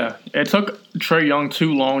 Yeah. It took Trae Young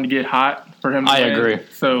too long to get hot for him to win. agree.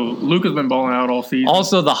 So Luka's been balling out all season.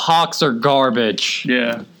 Also, the Hawks are garbage.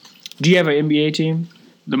 Yeah. Do you have an NBA team?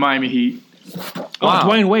 The Miami Heat. Wow.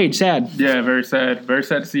 Dwayne Wade, sad. Yeah, very sad. Very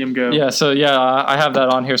sad to see him go. Yeah, I have that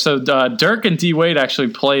on here. So Dirk and D Wade actually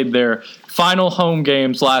played their final home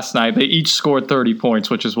games last night. They each scored 30 points,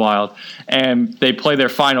 which is wild. And they play their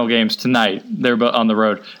final games tonight. They're on the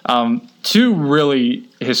road. Two really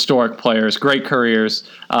historic players, great careers.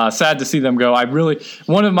 Sad to see them go.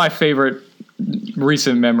 One of my favorite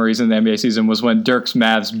recent memories in the NBA season was when Dirk's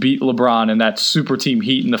Mavs beat LeBron in that super team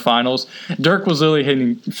Heat in the finals. Dirk was literally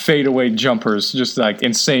hitting fadeaway jumpers, just like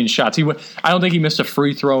insane shots. I don't think he missed a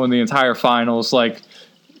free throw in the entire finals. Like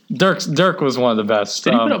Dirk was one of the best.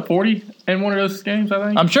 Did he put up 40 in one of those games, I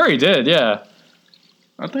think? I'm sure he did, yeah.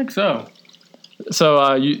 I think so.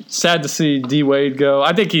 So sad to see D Wade go.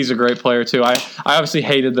 I think he's a great player too. I obviously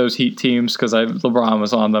hated those Heat teams because LeBron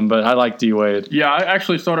was on them, but I like D Wade. Yeah, I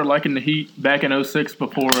actually started liking the Heat back in 2006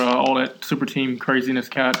 before all that super team craziness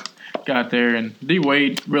got there, and D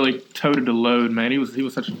Wade really toted the load, man. He was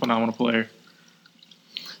such a phenomenal player.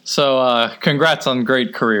 So congrats on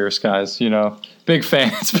great careers, guys. You know, big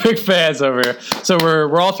fans over here. So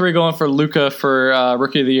we're all three going for Luka for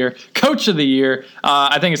Rookie of the Year, Coach of the Year.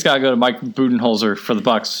 I think it's got to go to Mike Budenholzer for the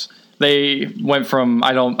Bucks. They went from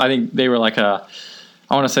I think they were like I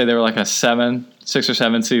want to say they were like a 6 or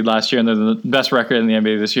 7 seed last year, and they're the best record in the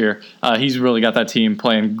NBA this year. He's really got that team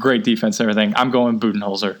playing great defense and everything. I'm going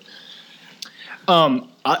Budenholzer.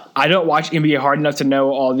 I don't watch NBA hard enough to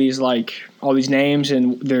know all these names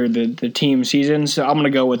and the team seasons. So I'm gonna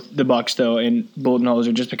go with the Bucks though and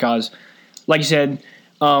Budenholzer just because, like you said,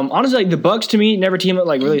 honestly, like the Bucks to me never team that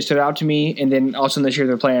like really stood out to me. And then also this year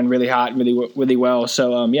they're playing really hot, really well.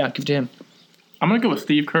 So yeah, give it to him. I'm gonna go with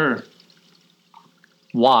Steve Kerr.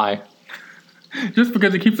 Why? Just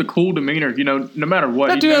because he keeps a cool demeanor, no matter what.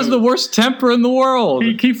 That dude has the worst temper in the world.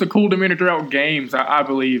 He keeps a cool demeanor throughout games, I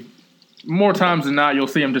believe. More times than not, you'll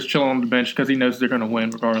see him just chilling on the bench because he knows they're going to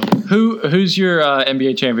win regardless. Who's your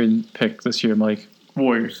NBA champion pick this year, Mike?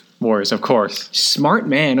 Warriors, of course. Smart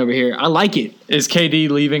man over here. I like it. Is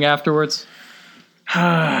KD leaving afterwards?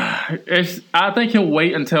 I think he'll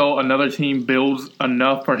wait until another team builds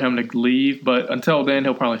enough for him to leave, but until then,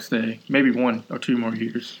 he'll probably stay. Maybe 1 or 2 more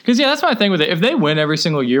years. Because, that's my thing with it. If they win every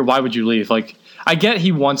single year, why would you leave? Like, I get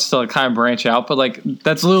he wants to kind of branch out, but, like,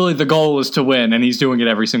 that's literally the goal is to win, and he's doing it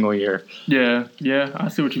every single year. Yeah, I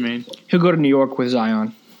see what you mean. He'll go to New York with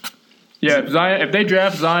Zion. Yeah, if they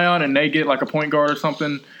draft Zion and they get, like, a point guard or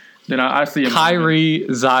something, then I see him. Kyrie,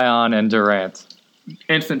 Zion, and Durant.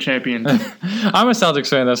 Instant champion. I'm a Celtics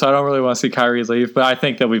fan, though, so I don't really want to see Kyrie leave, but I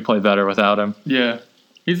think that we play better without him. Yeah,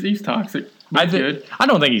 he's toxic. Good. I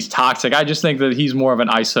don't think he's toxic. I just think that he's more of an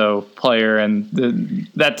ISO player, and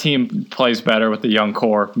that team plays better with the young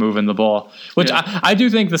core moving the ball. Which I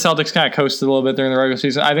do think the Celtics kind of coasted a little bit during the regular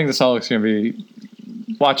season. I think the Celtics are going to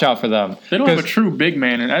be – watch out for them. They don't have a true big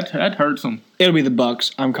man, and that hurts them. It'll be the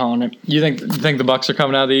Bucks. I'm calling it. You think the Bucks are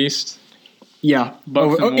coming out of the East? Yeah,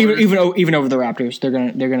 even over the Raptors,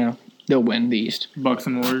 they'll win the East. Bucks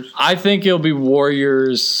and Warriors. I think it'll be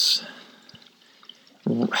Warriors.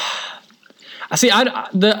 I see.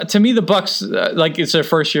 To me, the Bucks like it's their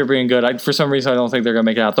first year being good. For some reason, I don't think they're gonna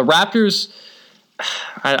make it out. The Raptors,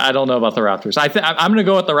 I don't know about the Raptors. I'm gonna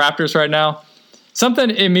go with the Raptors right now.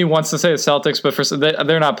 Something in me wants to say the Celtics, but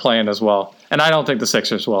they're not playing as well, and I don't think the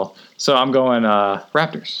Sixers will. So I'm going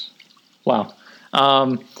Raptors. Wow.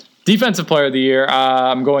 Defensive player of the year,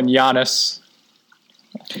 I'm going Giannis.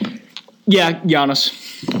 Yeah, Giannis.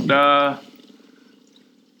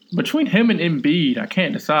 Between him and Embiid, I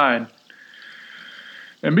can't decide.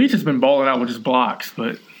 Embiid's just been balling out with his blocks,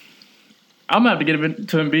 but I'm gonna have to get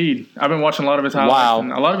to Embiid. I've been watching a lot of his highlights Wow.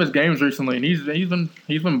 and a lot of his games recently, and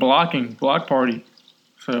he's been blocking block party.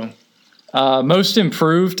 So Most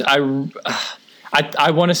improved.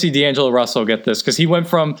 I want to see D'Angelo Russell get this because he went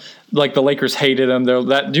from like the Lakers hated him. Do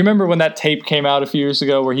you remember when that tape came out a few years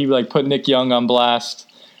ago where he like put Nick Young on blast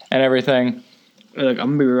and everything? Look, I'm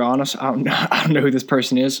gonna be real honest. I don't know who this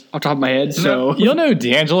person is off the top of my head. So You don't know who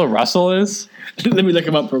D'Angelo Russell is? let me look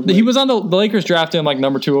him up. Real quick. He was on the Lakers drafted him like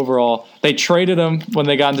number 2 overall. They traded him when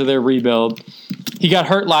they got into their rebuild. He got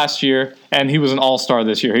hurt last year, and he was an all-star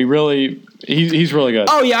this year. He's really good.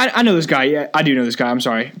 Oh yeah, I know this guy. Yeah, I do know this guy. I'm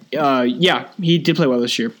sorry. Yeah, he did play well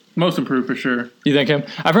this year. most improved for sure. You think him?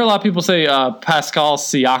 I've heard a lot of people say Pascal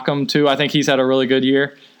Siakam too. I think he's had a really good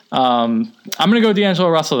year. I'm going to go D'Angelo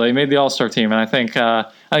Russell though. He made the All-Star team, and I think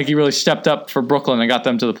he really stepped up for Brooklyn and got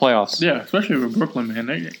them to the playoffs. Yeah, especially with Brooklyn, man.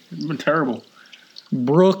 They've been terrible.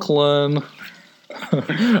 Brooklyn.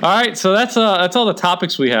 All right, so that's all the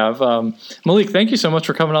topics we have. Malik, thank you so much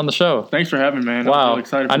for coming on the show. Thanks for having me, man. I'm Wow, really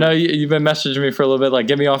excited. I know you've been messaging me for a little bit, like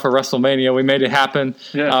get me on for WrestleMania. We made it happen.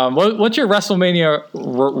 Yeah. What's your WrestleMania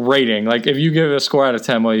rating? Like, if you give it a score out of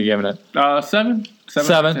 10, what are you giving it? 7.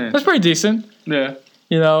 7. That's pretty decent. Yeah.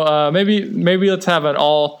 You know, maybe let's have an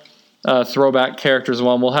all throwback characters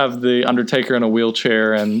one. We'll have the Undertaker in a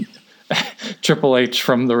wheelchair and Triple H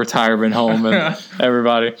from the retirement home and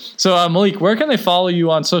everybody. So Malik, where can they follow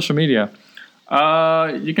you on social media?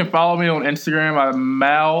 You can follow me on Instagram. I'm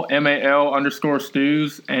Mal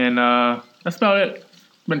MAL_Stews, and that's about it.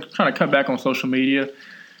 Been trying to cut back on social media,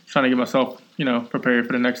 trying to get myself, prepared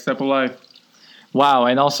for the next step of life. Wow,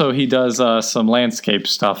 and also he does some landscape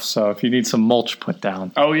stuff. So if you need some mulch put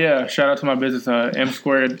down, Oh yeah, shout out to my business,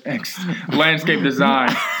 M2X Landscape Design.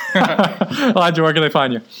 Elijah, where can they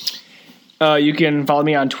find you? You can follow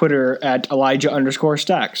me on Twitter at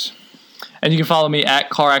Elijah_Stacks. And you can follow me at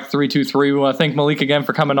CarAct323. We want to thank Malik again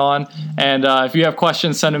for coming on. And if you have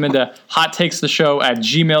questions, send them into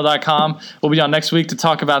hottakestheshow@gmail.com. We'll be on next week to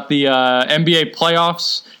talk about the NBA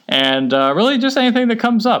playoffs and really just anything that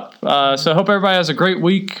comes up. So I hope everybody has a great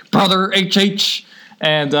week. Brother HH.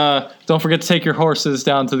 And don't forget to take your horses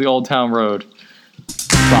down to the Old Town Road.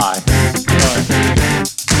 Bye.